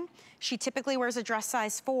 5'9". She typically wears a dress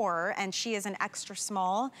size 4, and she is an extra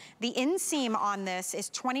small. The inseam on this is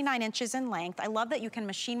 29 inches in length. I love that you can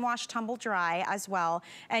machine wash, tumble dry as well.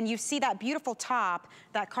 And you see that beautiful top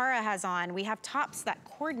that Kara has on. We have tops that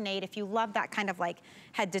coordinate. If you love that kind of like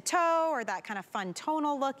head to toe or that kind of fun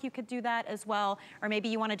tonal look, you could do that as well. Or maybe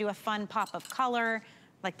you want to do a fun pop of color,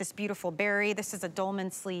 like this beautiful berry. This is a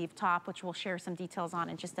dolman sleeve top, which we'll share some details on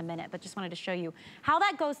in just a minute, but just wanted to show you how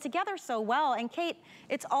that goes together so well. And Kate,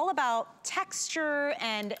 it's all about texture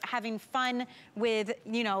and having fun with,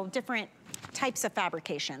 different types of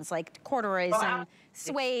fabrications, like corduroys and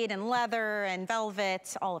suede and leather and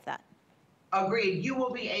velvet, all of that. Agreed. You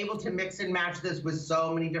will be able to mix and match this with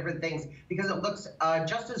so many different things because it looks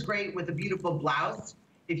just as great with a beautiful blouse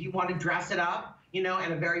if you want to dress it up, and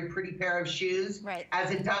a very pretty pair of shoes, right,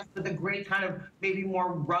 as it does with a great kind of maybe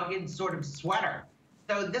more rugged sort of sweater.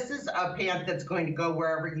 So this is a pant that's going to go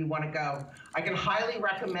wherever you want to go. I can highly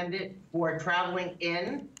recommend it for traveling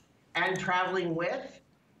in and traveling with.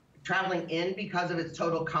 Traveling in because of its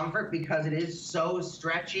total comfort, because it is so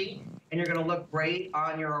stretchy, and you're going to look great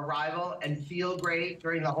on your arrival and feel great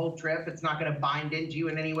during the whole trip. It's not going to bind into you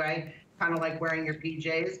in any way, kind of like wearing your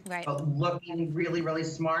PJs, right, but looking really, really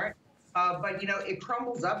smart. But it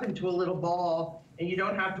crumbles up into a little ball, and you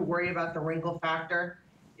don't have to worry about the wrinkle factor.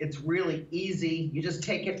 It's really easy. You just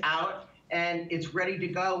take it out, and it's ready to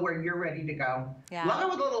go where you're ready to go. Yeah. Love it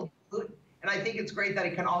with a little boot. And I think it's great that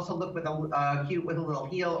it can also look with cute with a little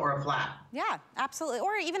heel or a flat. Yeah, absolutely.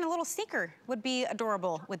 Or even a little sneaker would be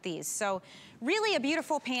adorable with these. So really a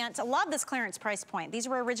beautiful pant. I love this clearance price point. These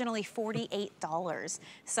were originally $48.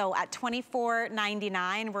 So at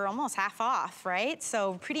 $24.99, we're almost half off, right?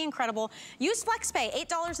 So pretty incredible. Use FlexPay,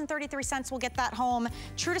 $8.33 will get that home.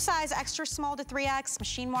 True to size, extra small to 3X,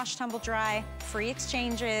 machine wash, tumble dry, free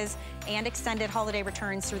exchanges, and extended holiday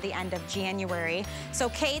returns through the end of January. So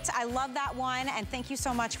Kate, I love that one, and thank you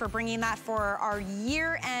so much for bringing that for our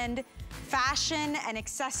year-end fashion and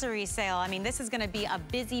accessory sale. I mean, this is gonna be a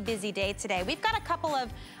busy, busy day today. We've got a couple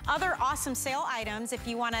of other awesome sale items. If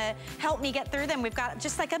you wanna help me get through them, we've got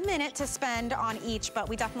just like a minute to spend on each, but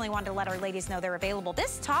we definitely wanted to let our ladies know they're available.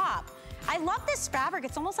 This top, I love this fabric.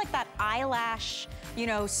 It's almost like that eyelash,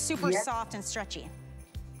 super soft and stretchy.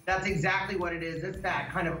 That's exactly what it is. It's that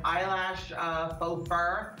kind of eyelash faux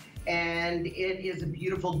fur, and it is a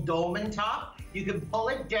beautiful dolman top. You can pull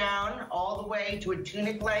it down all the way to a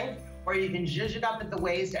tunic length, or you can zhuzh it up at the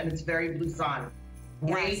waist, and it's very blouson.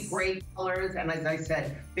 Great, great colors, and as I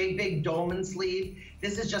said, big, big dolman sleeve.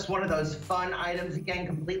 This is just one of those fun items, again,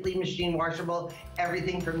 completely machine washable.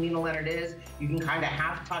 Everything from Nina Leonard is. You can kind of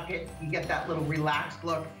half tuck it. You get that little relaxed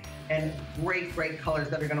look, and great, great colors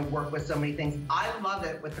that are gonna work with so many things. I love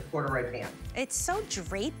it with the corduroy pants. It's so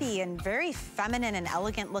drapey and very feminine and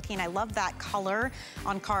elegant looking. I love that color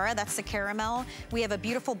on Cara. That's the caramel. We have a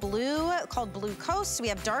beautiful blue called Blue Coast. We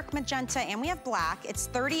have dark magenta and we have black. It's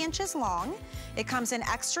 30 inches long. It comes in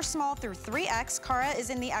extra small through 3X. Cara is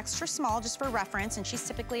in the extra small, just for reference, and she's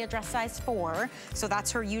typically a dress size 4, so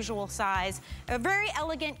that's her usual size. A very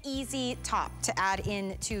elegant, easy top to add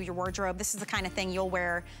into your wardrobe. This is the kind of thing you'll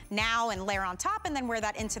wear now and layer on top, and then wear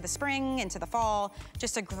that into the spring, into the fall.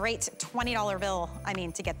 Just a great $20 bill,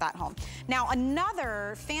 to get that home. Now,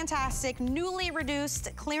 another fantastic, newly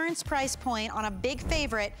reduced clearance price point on a big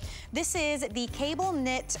favorite. This is the cable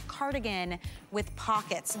knit cardigan with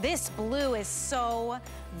pockets. This blue is so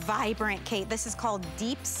vibrant, Kate. This is called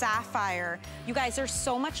Deep Sapphire. You guys, there's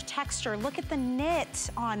so much texture. Look at the knit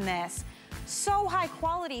on this. So high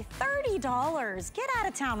quality, $30. Get out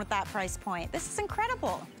of town with that price point. This is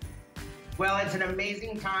incredible. Well, it's an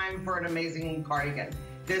amazing time for an amazing cardigan.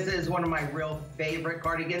 This is one of my real favorite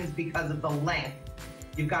cardigans because of the length.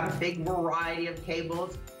 You've got a big variety of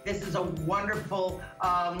cables. This is a wonderful,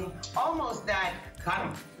 almost that kind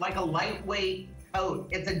of like a lightweight coat.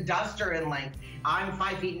 It's a duster in length. I'm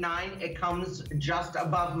 5'9". It comes just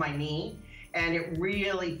above my knee, and it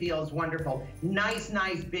really feels wonderful. Nice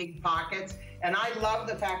big pockets. And I love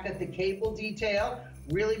the fact that the cable detail,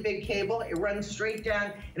 really big cable, it runs straight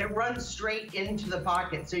down and it runs straight into the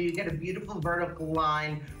pocket. So you get a beautiful vertical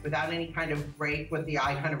line without any kind of break with the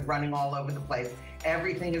eye kind of running all over the place.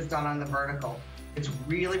 Everything is done on the vertical. It's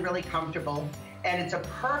really comfortable. And it's a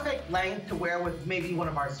perfect length to wear with maybe one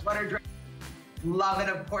of our sweater dresses. Love it,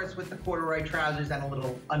 of course, with the corduroy trousers and a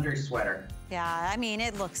little under sweater. Yeah, I mean,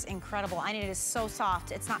 it looks incredible. I mean, it is so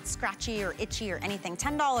soft. It's not scratchy or itchy or anything.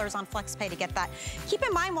 $10 on FlexPay to get that. Keep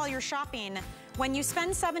in mind while you're shopping, when you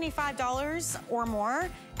spend $75 or more,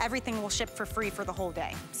 everything will ship for free for the whole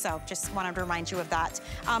day. So just wanted to remind you of that.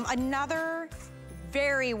 Another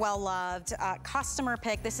very well-loved customer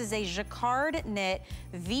pick. This is a jacquard knit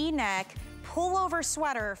V-neck pullover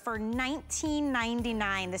sweater for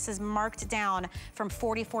 $19.99. This is marked down from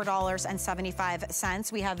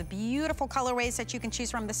 $44.75. We have beautiful colorways that you can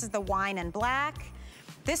choose from. This is the wine and black.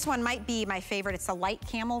 This one might be my favorite. It's the light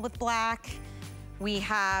camel with black. We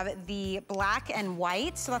have the black and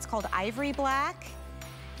white, so that's called ivory black.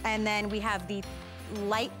 And then we have the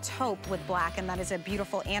light taupe with black, and that is a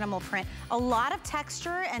beautiful animal print. A lot of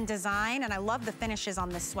texture and design, and I love the finishes on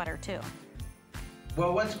this sweater too.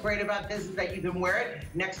 Well, what's great about this is that you can wear it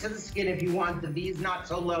next to the skin if you want. The V's not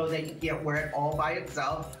so low that you can't wear it all by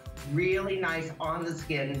itself. Really nice on the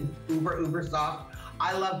skin, uber soft.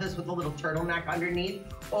 I love this with a little turtleneck underneath,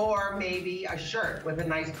 or maybe a shirt with a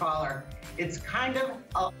nice collar. It's kind of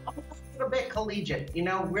a little bit collegiate, you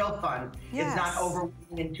know, real fun. Yes. It's not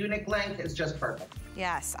overwhelming in tunic length, it's just perfect.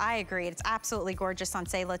 Yes, I agree. It's absolutely gorgeous on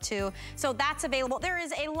Sayla too. So that's available. There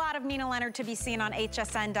is a lot of Nina Leonard to be seen on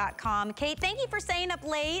hsn.com. Kate, thank you for staying up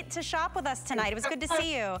late to shop with us tonight. It was good to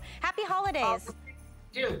see you. Happy holidays.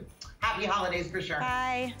 Happy holidays for sure.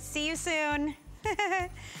 Bye. See you soon.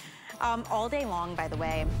 All day long, by the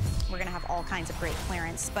way, we're gonna have all kinds of great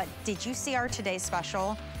clearance. But did you see our today's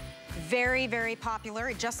special? Very popular.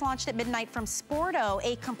 It just launched at midnight from Sporto,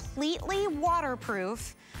 a completely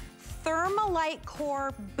waterproof Thermalite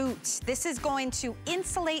core boot. This is going to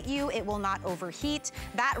insulate you. It will not overheat.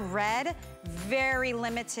 That red, very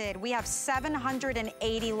limited. We have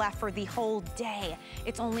 780 left for the whole day.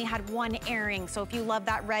 It's only had one airing, so if you love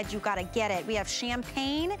that red, you gotta get it. We have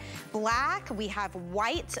champagne, black, we have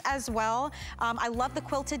white as well. I love the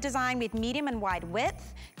quilted design. We have medium and wide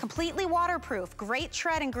width, completely waterproof, great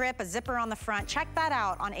tread and grip, a zipper on the front. Check that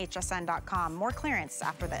out on hsn.com. More clearance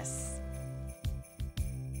after this.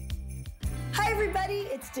 Hi everybody,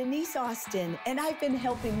 it's Denise Austin, and I've been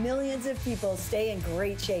helping millions of people stay in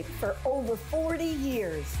great shape for over 40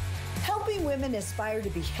 years. Helping women aspire to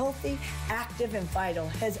be healthy, active, and vital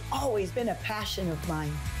has always been a passion of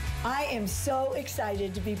mine. I am so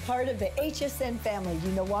excited to be part of the HSN family.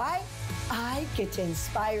 You know why? I get to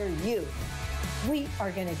inspire you. We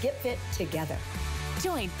are gonna get fit together.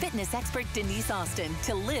 Join fitness expert Denise Austin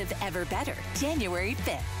to live ever better, January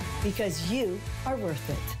 5th. Because you are worth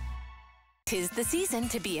it. 'Tis the season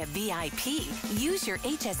to be a VIP. Use your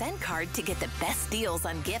HSN card to get the best deals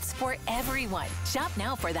on gifts for everyone. Shop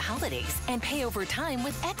now for the holidays and pay over time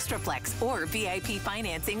with Extra Flex or VIP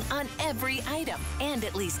financing on every item. And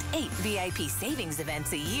at least 8 VIP savings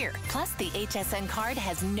events a year. Plus, the HSN card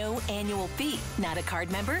has no annual fee. Not a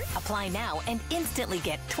card member? Apply now and instantly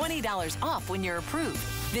get $20 off when you're approved.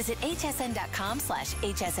 Visit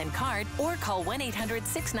hsn.com/HSN card or call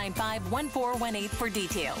 1-800-695-1418 for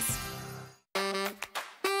details.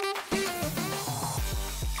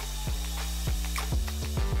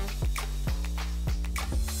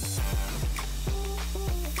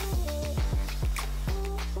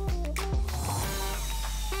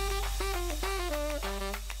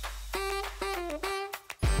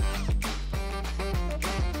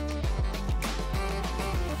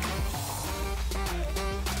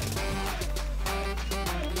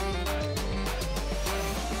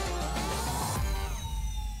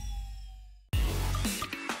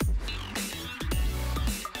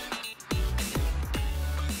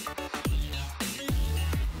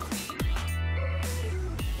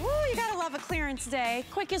 Day.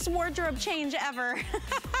 Quickest wardrobe change ever.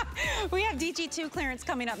 We have DG2 clearance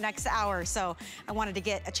coming up next hour, so I wanted to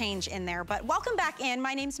get a change in there. But welcome back in.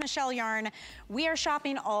 My name's Michelle Yarn. We are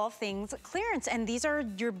shopping all things clearance, and these are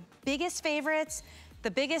your biggest favorites,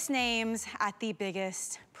 the biggest names at the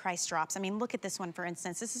biggest price drops. I mean, look at this one, for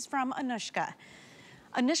instance. This is from Anushka.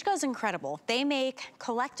 Anushka is incredible. They make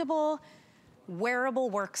collectible, wearable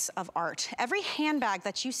works of art. Every handbag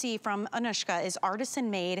that you see from Anushka is artisan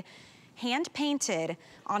made. hand painted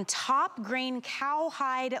on top grain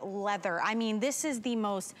cowhide leather. I mean, this is the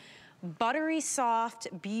most buttery soft,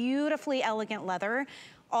 beautifully elegant leather,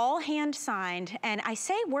 all hand signed. And I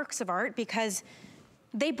say works of art because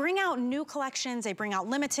they bring out new collections, they bring out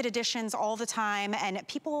limited editions all the time, and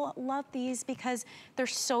people love these because they're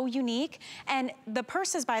so unique. And the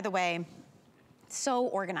purses, by the way, so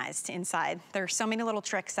organized inside. There's so many little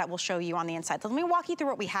tricks that we'll show you on the inside. So let me walk you through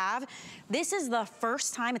what we have. This is the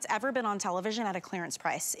first time it's ever been on television at a clearance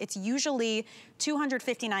price. It's usually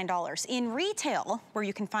 $259. In retail, where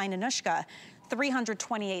you can find Anushka,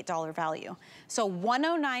 $328 value. So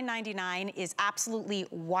 $109.99 is absolutely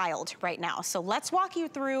wild right now. So let's walk you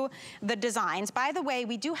through the designs. By the way,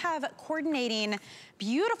 we do have coordinating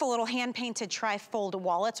beautiful little hand-painted tri-fold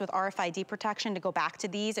wallets with RFID protection to go back to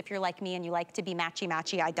these. If you're like me and you like to be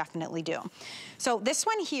matchy-matchy, I definitely do. So this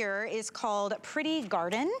one here is called Pretty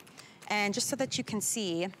Garden. And just so that you can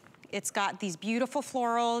see, it's got these beautiful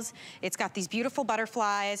florals. It's got these beautiful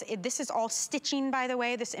butterflies. This is all stitching, by the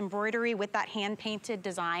way, this embroidery with that hand-painted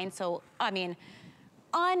design. So, I mean,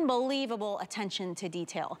 unbelievable attention to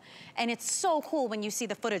detail. And it's so cool when you see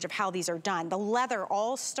the footage of how these are done. The leather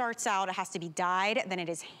all starts out, it has to be dyed, then it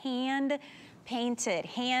is hand painted,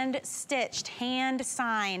 hand stitched, hand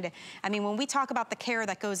signed. I mean, when we talk about the care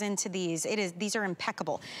that goes into these, these are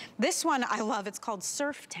impeccable. This one I love, it's called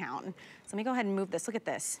Surf Town. So let me go ahead and move this, look at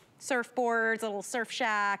this. Surfboards, a little surf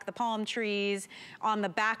shack, the palm trees on the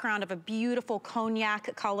background of a beautiful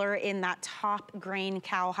cognac color in that top grain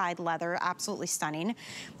cowhide leather, absolutely stunning.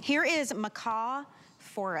 Here is Macaw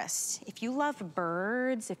Forest. If you love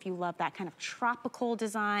birds, if you love that kind of tropical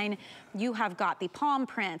design, you have got the palm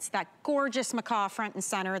prints, that gorgeous macaw front and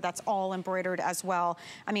center that's all embroidered as well.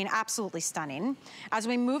 I mean, absolutely stunning. As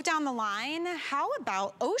we move down the line, how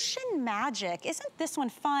about Ocean Magic? Isn't this one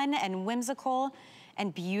fun and whimsical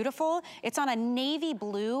and beautiful? It's on a navy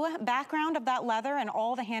blue background of that leather and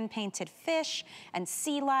all the hand-painted fish and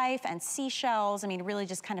sea life and seashells. I mean, really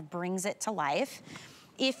just kind of brings it to life.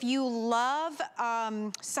 If you love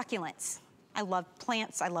succulents, I love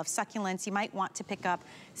plants, I love succulents, you might want to pick up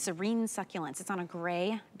Serene Succulents. It's on a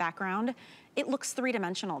gray background. It looks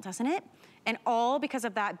three-dimensional, doesn't it? And all because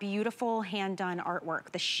of that beautiful hand-done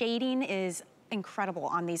artwork. The shading is incredible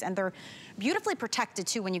on these, and they're beautifully protected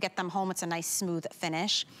too. When you get them home, it's a nice smooth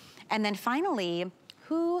finish. And then finally,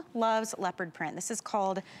 who loves leopard print? This is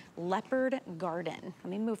called Leopard Garden.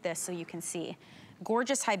 Let me move this so you can see.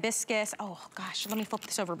 Gorgeous hibiscus. Oh gosh, let me flip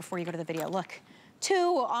this over before you go to the video. Look,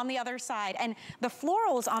 two on the other side. And the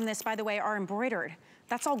florals on this, by the way, are embroidered.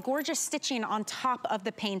 That's all gorgeous stitching on top of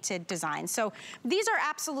the painted design. So these are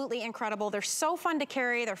absolutely incredible. They're so fun to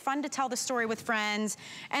carry. They're fun to tell the story with friends.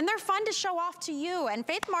 And they're fun to show off to you. And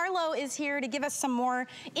Faith Marlowe is here to give us some more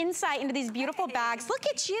insight into these beautiful bags. Look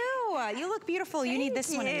at you. You look beautiful. You need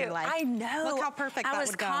this one in your life. I know. Look how perfect that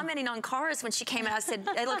would go. I was commenting on cars when she came out. I said,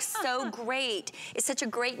 it looks so great. It's such a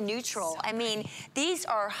great neutral. I mean, these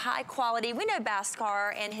are high quality. We know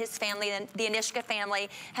Bhaskar and his family, the Anushka family,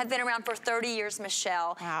 have been around for 30 years, Michelle.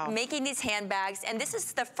 Wow. Making these handbags, and this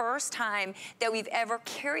is the first time that we've ever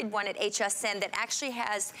carried one at HSN that actually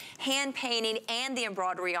has hand painting and the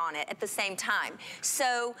embroidery on it at the same time.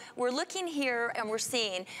 So we're looking here and we're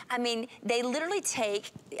seeing, I mean, they literally take,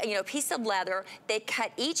 you know, a piece of leather, they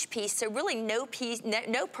cut each piece, so really no piece,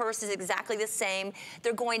 no purse is exactly the same.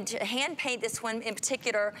 They're going to hand paint this one in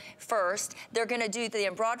particular first. They're gonna do the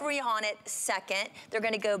embroidery on it second. They're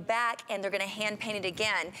gonna go back and they're gonna hand paint it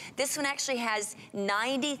again. This one actually has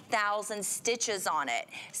 90,000 stitches on it.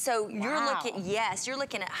 So you're looking, yes, you're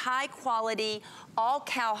looking at high quality, all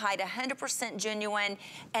cowhide, 100% genuine.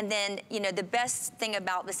 And then, you know, the best thing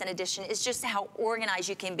about this in addition is just how organized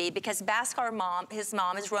you can be, because Bhaskar mom, his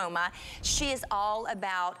mom is Roma. She is all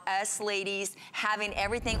about us ladies having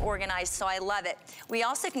everything organized, so I love it. We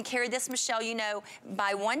also can carry this, Michelle, you know,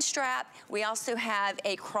 by one strap. We also have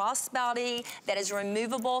a crossbody that is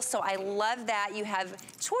removable, so I love that. You have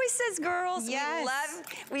choices, girls. Yes.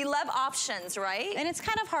 We love options, right? And it's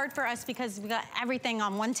kind of hard for us because we got everything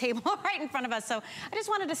on one table right in front of us. So I just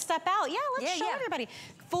wanted to step out. Yeah, let's show everybody.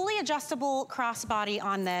 Fully adjustable crossbody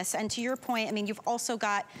on this. And to your point, I mean, you've also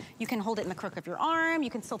got, you can hold it in the crook of your arm. You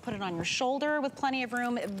can still put it on your shoulder with plenty of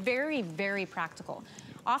room. Very, very practical.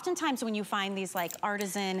 Oftentimes when you find these like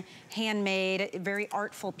artisan, handmade, very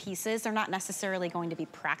artful pieces, they're not necessarily going to be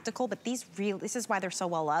practical, but these really, this is why they're so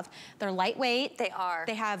well loved. They're lightweight. They are.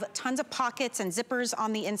 They have tons of pockets and zippers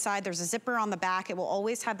on the inside. There's a zipper on the back. It will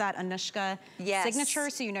always have that Anushka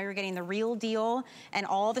signature, so you know you're getting the real deal, and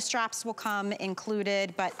all the straps will come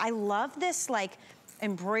included. But I love this like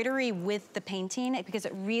embroidery with the painting because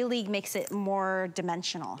it really makes it more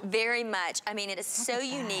dimensional. Very much. I mean, it is so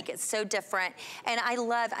unique. It's so different. And I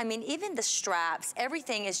love, I mean, even the straps,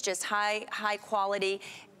 everything is just high quality.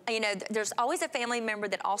 You know, there's always a family member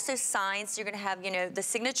that also signs. You're gonna have, you know, the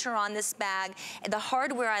signature on this bag. And the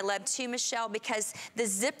hardware I love too, Michelle, because the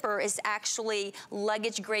zipper is actually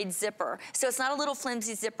luggage grade zipper. So it's not a little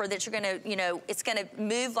flimsy zipper that you're gonna, you know, it's gonna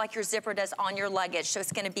move like your zipper does on your luggage. So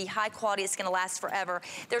it's gonna be high quality, it's gonna last forever.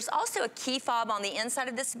 There's also a key fob on the inside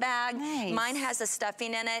of this bag. Nice. Mine has a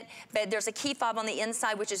stuffing in it, but there's a key fob on the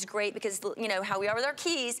inside, which is great because, you know, how we are with our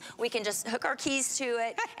keys, we can just hook our keys to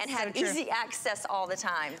it and have easy access all the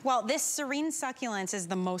time. Well, this Serene Succulence is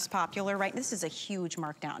the most popular, right? This is a huge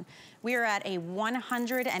markdown. We are at a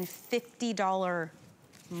 $150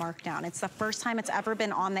 markdown. It's the first time it's ever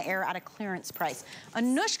been on the air at a clearance price.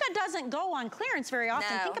 Anushka doesn't go on clearance very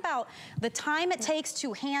often. No. Think about the time it takes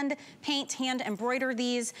to hand paint, hand embroider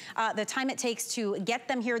these, the time it takes to get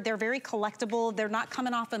them here. They're very collectible. They're not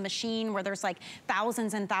coming off a machine where there's like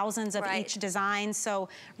thousands and thousands of each design. So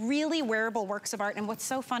really wearable works of art. And what's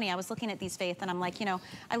so funny, I was looking at these, Faith, and I'm like, you know,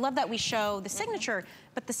 I love that we show the signature,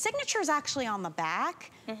 but the signature is actually on the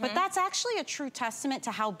back. But that's actually a true testament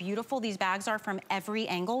to how beautiful these bags are from every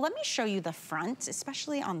angle. Let me show you the front,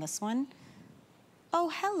 especially on this one. Oh,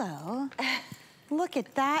 hello. Look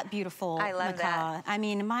at that beautiful I love that. I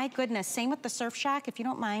mean, my goodness. Same with the Surf Shack, if you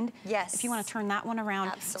don't mind. Yes. If you want to turn that one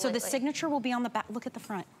around. Absolutely. So the signature will be on the back. Look at the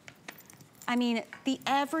front. I mean,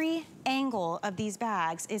 every angle of these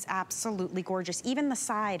bags is absolutely gorgeous. Even the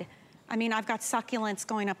side. I mean, I've got succulents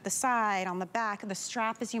going up the side, on the back, the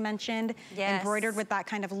strap, as you mentioned, embroidered with that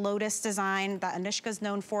kind of lotus design that Anushka's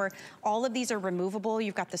known for. All of these are removable.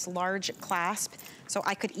 You've got this large clasp, so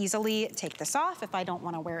I could easily take this off if I don't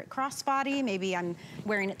want to wear it crossbody. Maybe I'm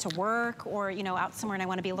wearing it to work or, you know, out somewhere and I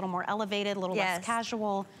want to be a little more elevated, a little less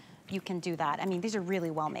casual. You can do that. I mean, these are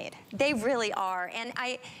really well made. They really are, and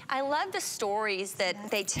I love the stories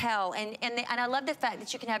that they tell, and I love the fact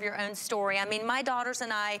that you can have your own story. I mean, my daughters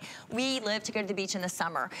and I, we live to go to the beach in the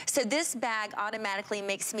summer, so this bag automatically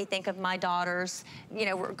makes me think of my daughters. You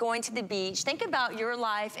know, we're going to the beach. Think about your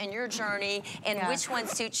life and your journey, and which one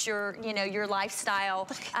suits your, you know, your lifestyle.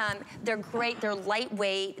 They're great. They're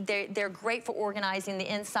lightweight. They're great for organizing.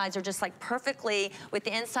 The insides are just like perfectly with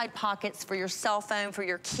the inside pockets for your cell phone, for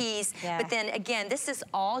your keys. But then again, this is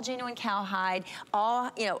all genuine cowhide.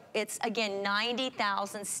 All, you know, it's again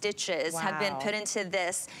 90,000 stitches have been put into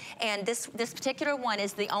this, and this particular one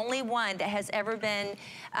is the only one that has ever been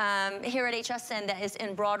here at HSN that is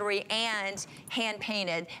embroidery and hand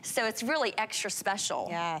painted. So it's really extra special.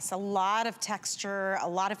 Yes, a lot of texture, a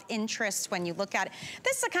lot of interest when you look at it.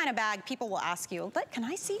 This is the kind of bag people will ask you, but can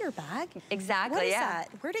I see your bag? Exactly. What is that?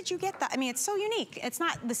 Where did you get that? I mean, it's so unique. It's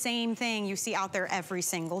not the same thing you see out there every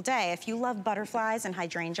single day. If you love butterflies and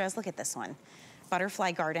hydrangeas, look at this one.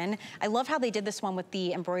 Butterfly garden. I love how they did this one with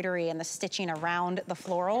the embroidery and the stitching around the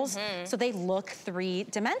florals. So they look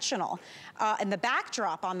three-dimensional. And the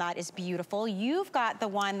backdrop on that is beautiful. You've got the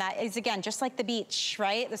one that is, again, just like the beach,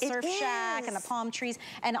 right? The surf shack and the palm trees.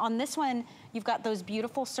 And on this one, you've got those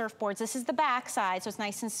beautiful surfboards. This is the back side, so it's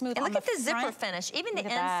nice and smooth. And on look at the front, zipper finish, even the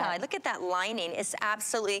inside. Look at that lining. It's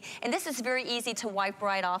absolutely, and this is very easy to wipe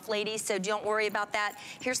right off, ladies, so don't worry about that.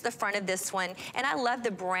 Here's the front of this one. And I love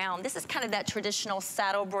the brown. This is kind of that traditional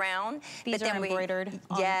saddle brown. These are embroidered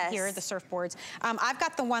on here, the surfboards. I've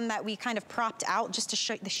got the one that we kind of propped out just to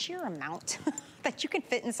show you the sheer amount that you can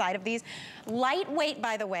fit inside of these. Lightweight,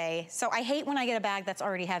 by the way. So I hate when I get a bag that's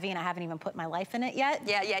already heavy and I haven't even put my life in it yet.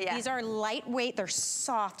 These are lightweight. They're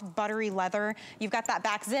soft, buttery leather. You've got that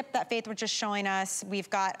back zip that Faith was just showing us. We've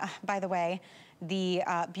got, by the way, the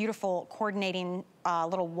beautiful coordinating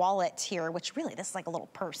little wallet here, which really, this is like a little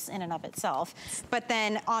purse in and of itself. But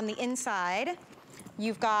then on the inside,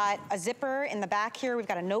 you've got a zipper in the back here. We've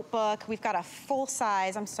got a notebook. We've got a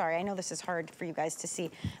full-size, I'm sorry, I know this is hard for you guys to see.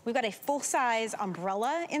 We've got a full-size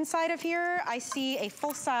umbrella inside of here. I see a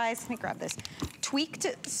full-size, let me grab this, tweaked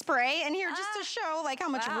spray in here just to show like how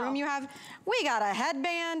much room you have. We got a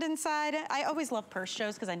headband inside. I always love purse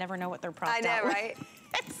shows because I never know what they're propped out with. Right?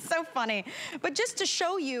 It's so funny. But just to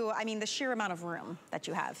show you, I mean, the sheer amount of room that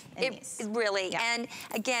you have in these. Really, and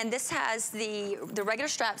again, this has the regular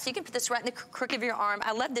strap, so you can put this right in the crook of your arm.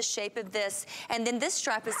 I love the shape of this. And then this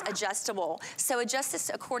strap is adjustable. So adjust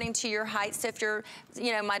this according to your height. So if you're,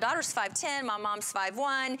 you know, my daughter's 5'10", my mom's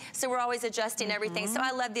 5'1", so we're always adjusting everything. So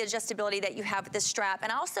I love the adjustability that you have with this strap.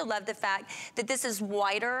 And I also love the fact that this is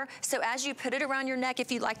wider. So as you put it around your neck,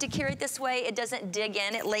 if you like to carry it this way, it doesn't dig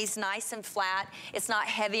in. It lays nice and flat. It's not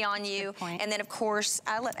heavy comfy on you. And then of course,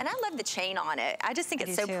 I love the chain on it. I just think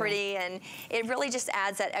it's so pretty, and it really just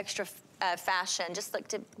adds that extra fashion. Just look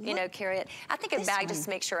to, you know, carry it. I think a bag just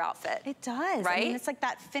makes your outfit. It does. Right? I mean, it's like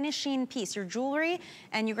that finishing piece, your jewelry,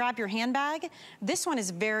 and you grab your handbag. This one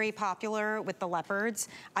is very popular with the leopards.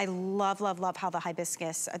 I love, love, love how the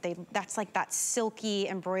hibiscus, that's like that silky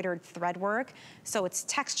embroidered thread work. So it's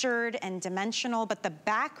textured and dimensional, but the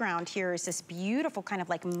background here is this beautiful kind of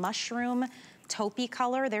like mushroom taupey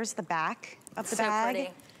color. There's the back of the bag.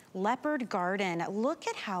 Pretty. Leopard Garden. Look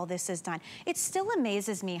at how this is done. It still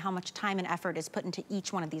amazes me how much time and effort is put into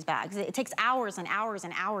each one of these bags. It takes hours and hours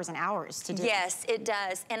and hours and hours to do. Yes, it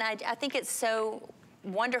does. And I think it's so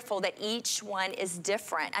wonderful that each one is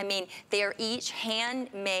different. I mean, they are each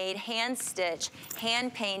handmade, hand-stitched,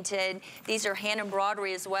 hand-painted. These are hand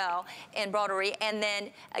embroidery as well, embroidery. And then,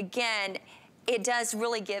 again, it does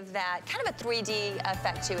really give that kind of a 3D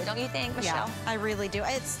effect to it, don't you think, Michelle? Yeah, I really do.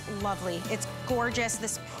 It's lovely. It's gorgeous.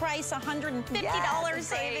 This price, $150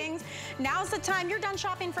 savings. Now's the time. You're done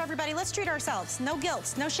shopping for everybody. Let's treat ourselves. No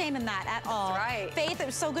guilt, no shame in that at all. That's right. Faith, it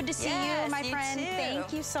was so good to see you, my friend. Too.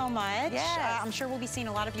 Thank you so much. Yes. I'm sure we'll be seeing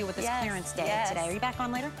a lot of you with this clearance day today. Are you back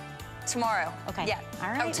on later? Tomorrow. Okay. Yeah. All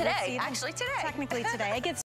right. Oh, today. Actually, today. Technically today. It gets